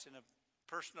Christ in a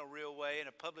personal, real way, in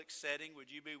a public setting, would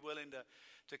you be willing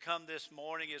to come this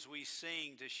morning as we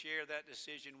sing to share that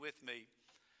decision with me?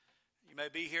 You may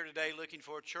be here today looking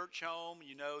for a church home.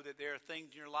 You know that there are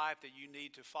things in your life that you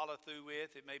need to follow through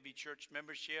with. It may be church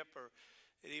membership or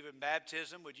even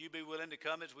baptism. Would you be willing to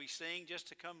come as we sing, just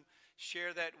to come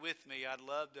share that with me? I'd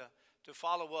love to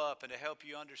follow up and to help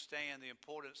you understand the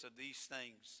importance of these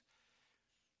things.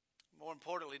 More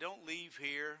importantly, don't leave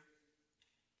here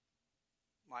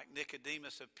like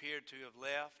Nicodemus appeared to have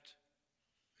left,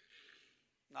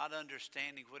 not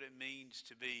understanding what it means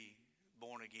to be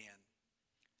born again.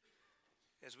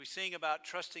 As we sing about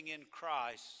trusting in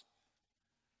Christ,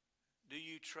 do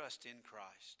you trust in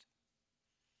Christ?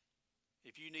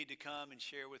 If you need to come and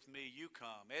share with me, you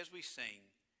come. As we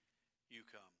sing, you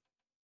come.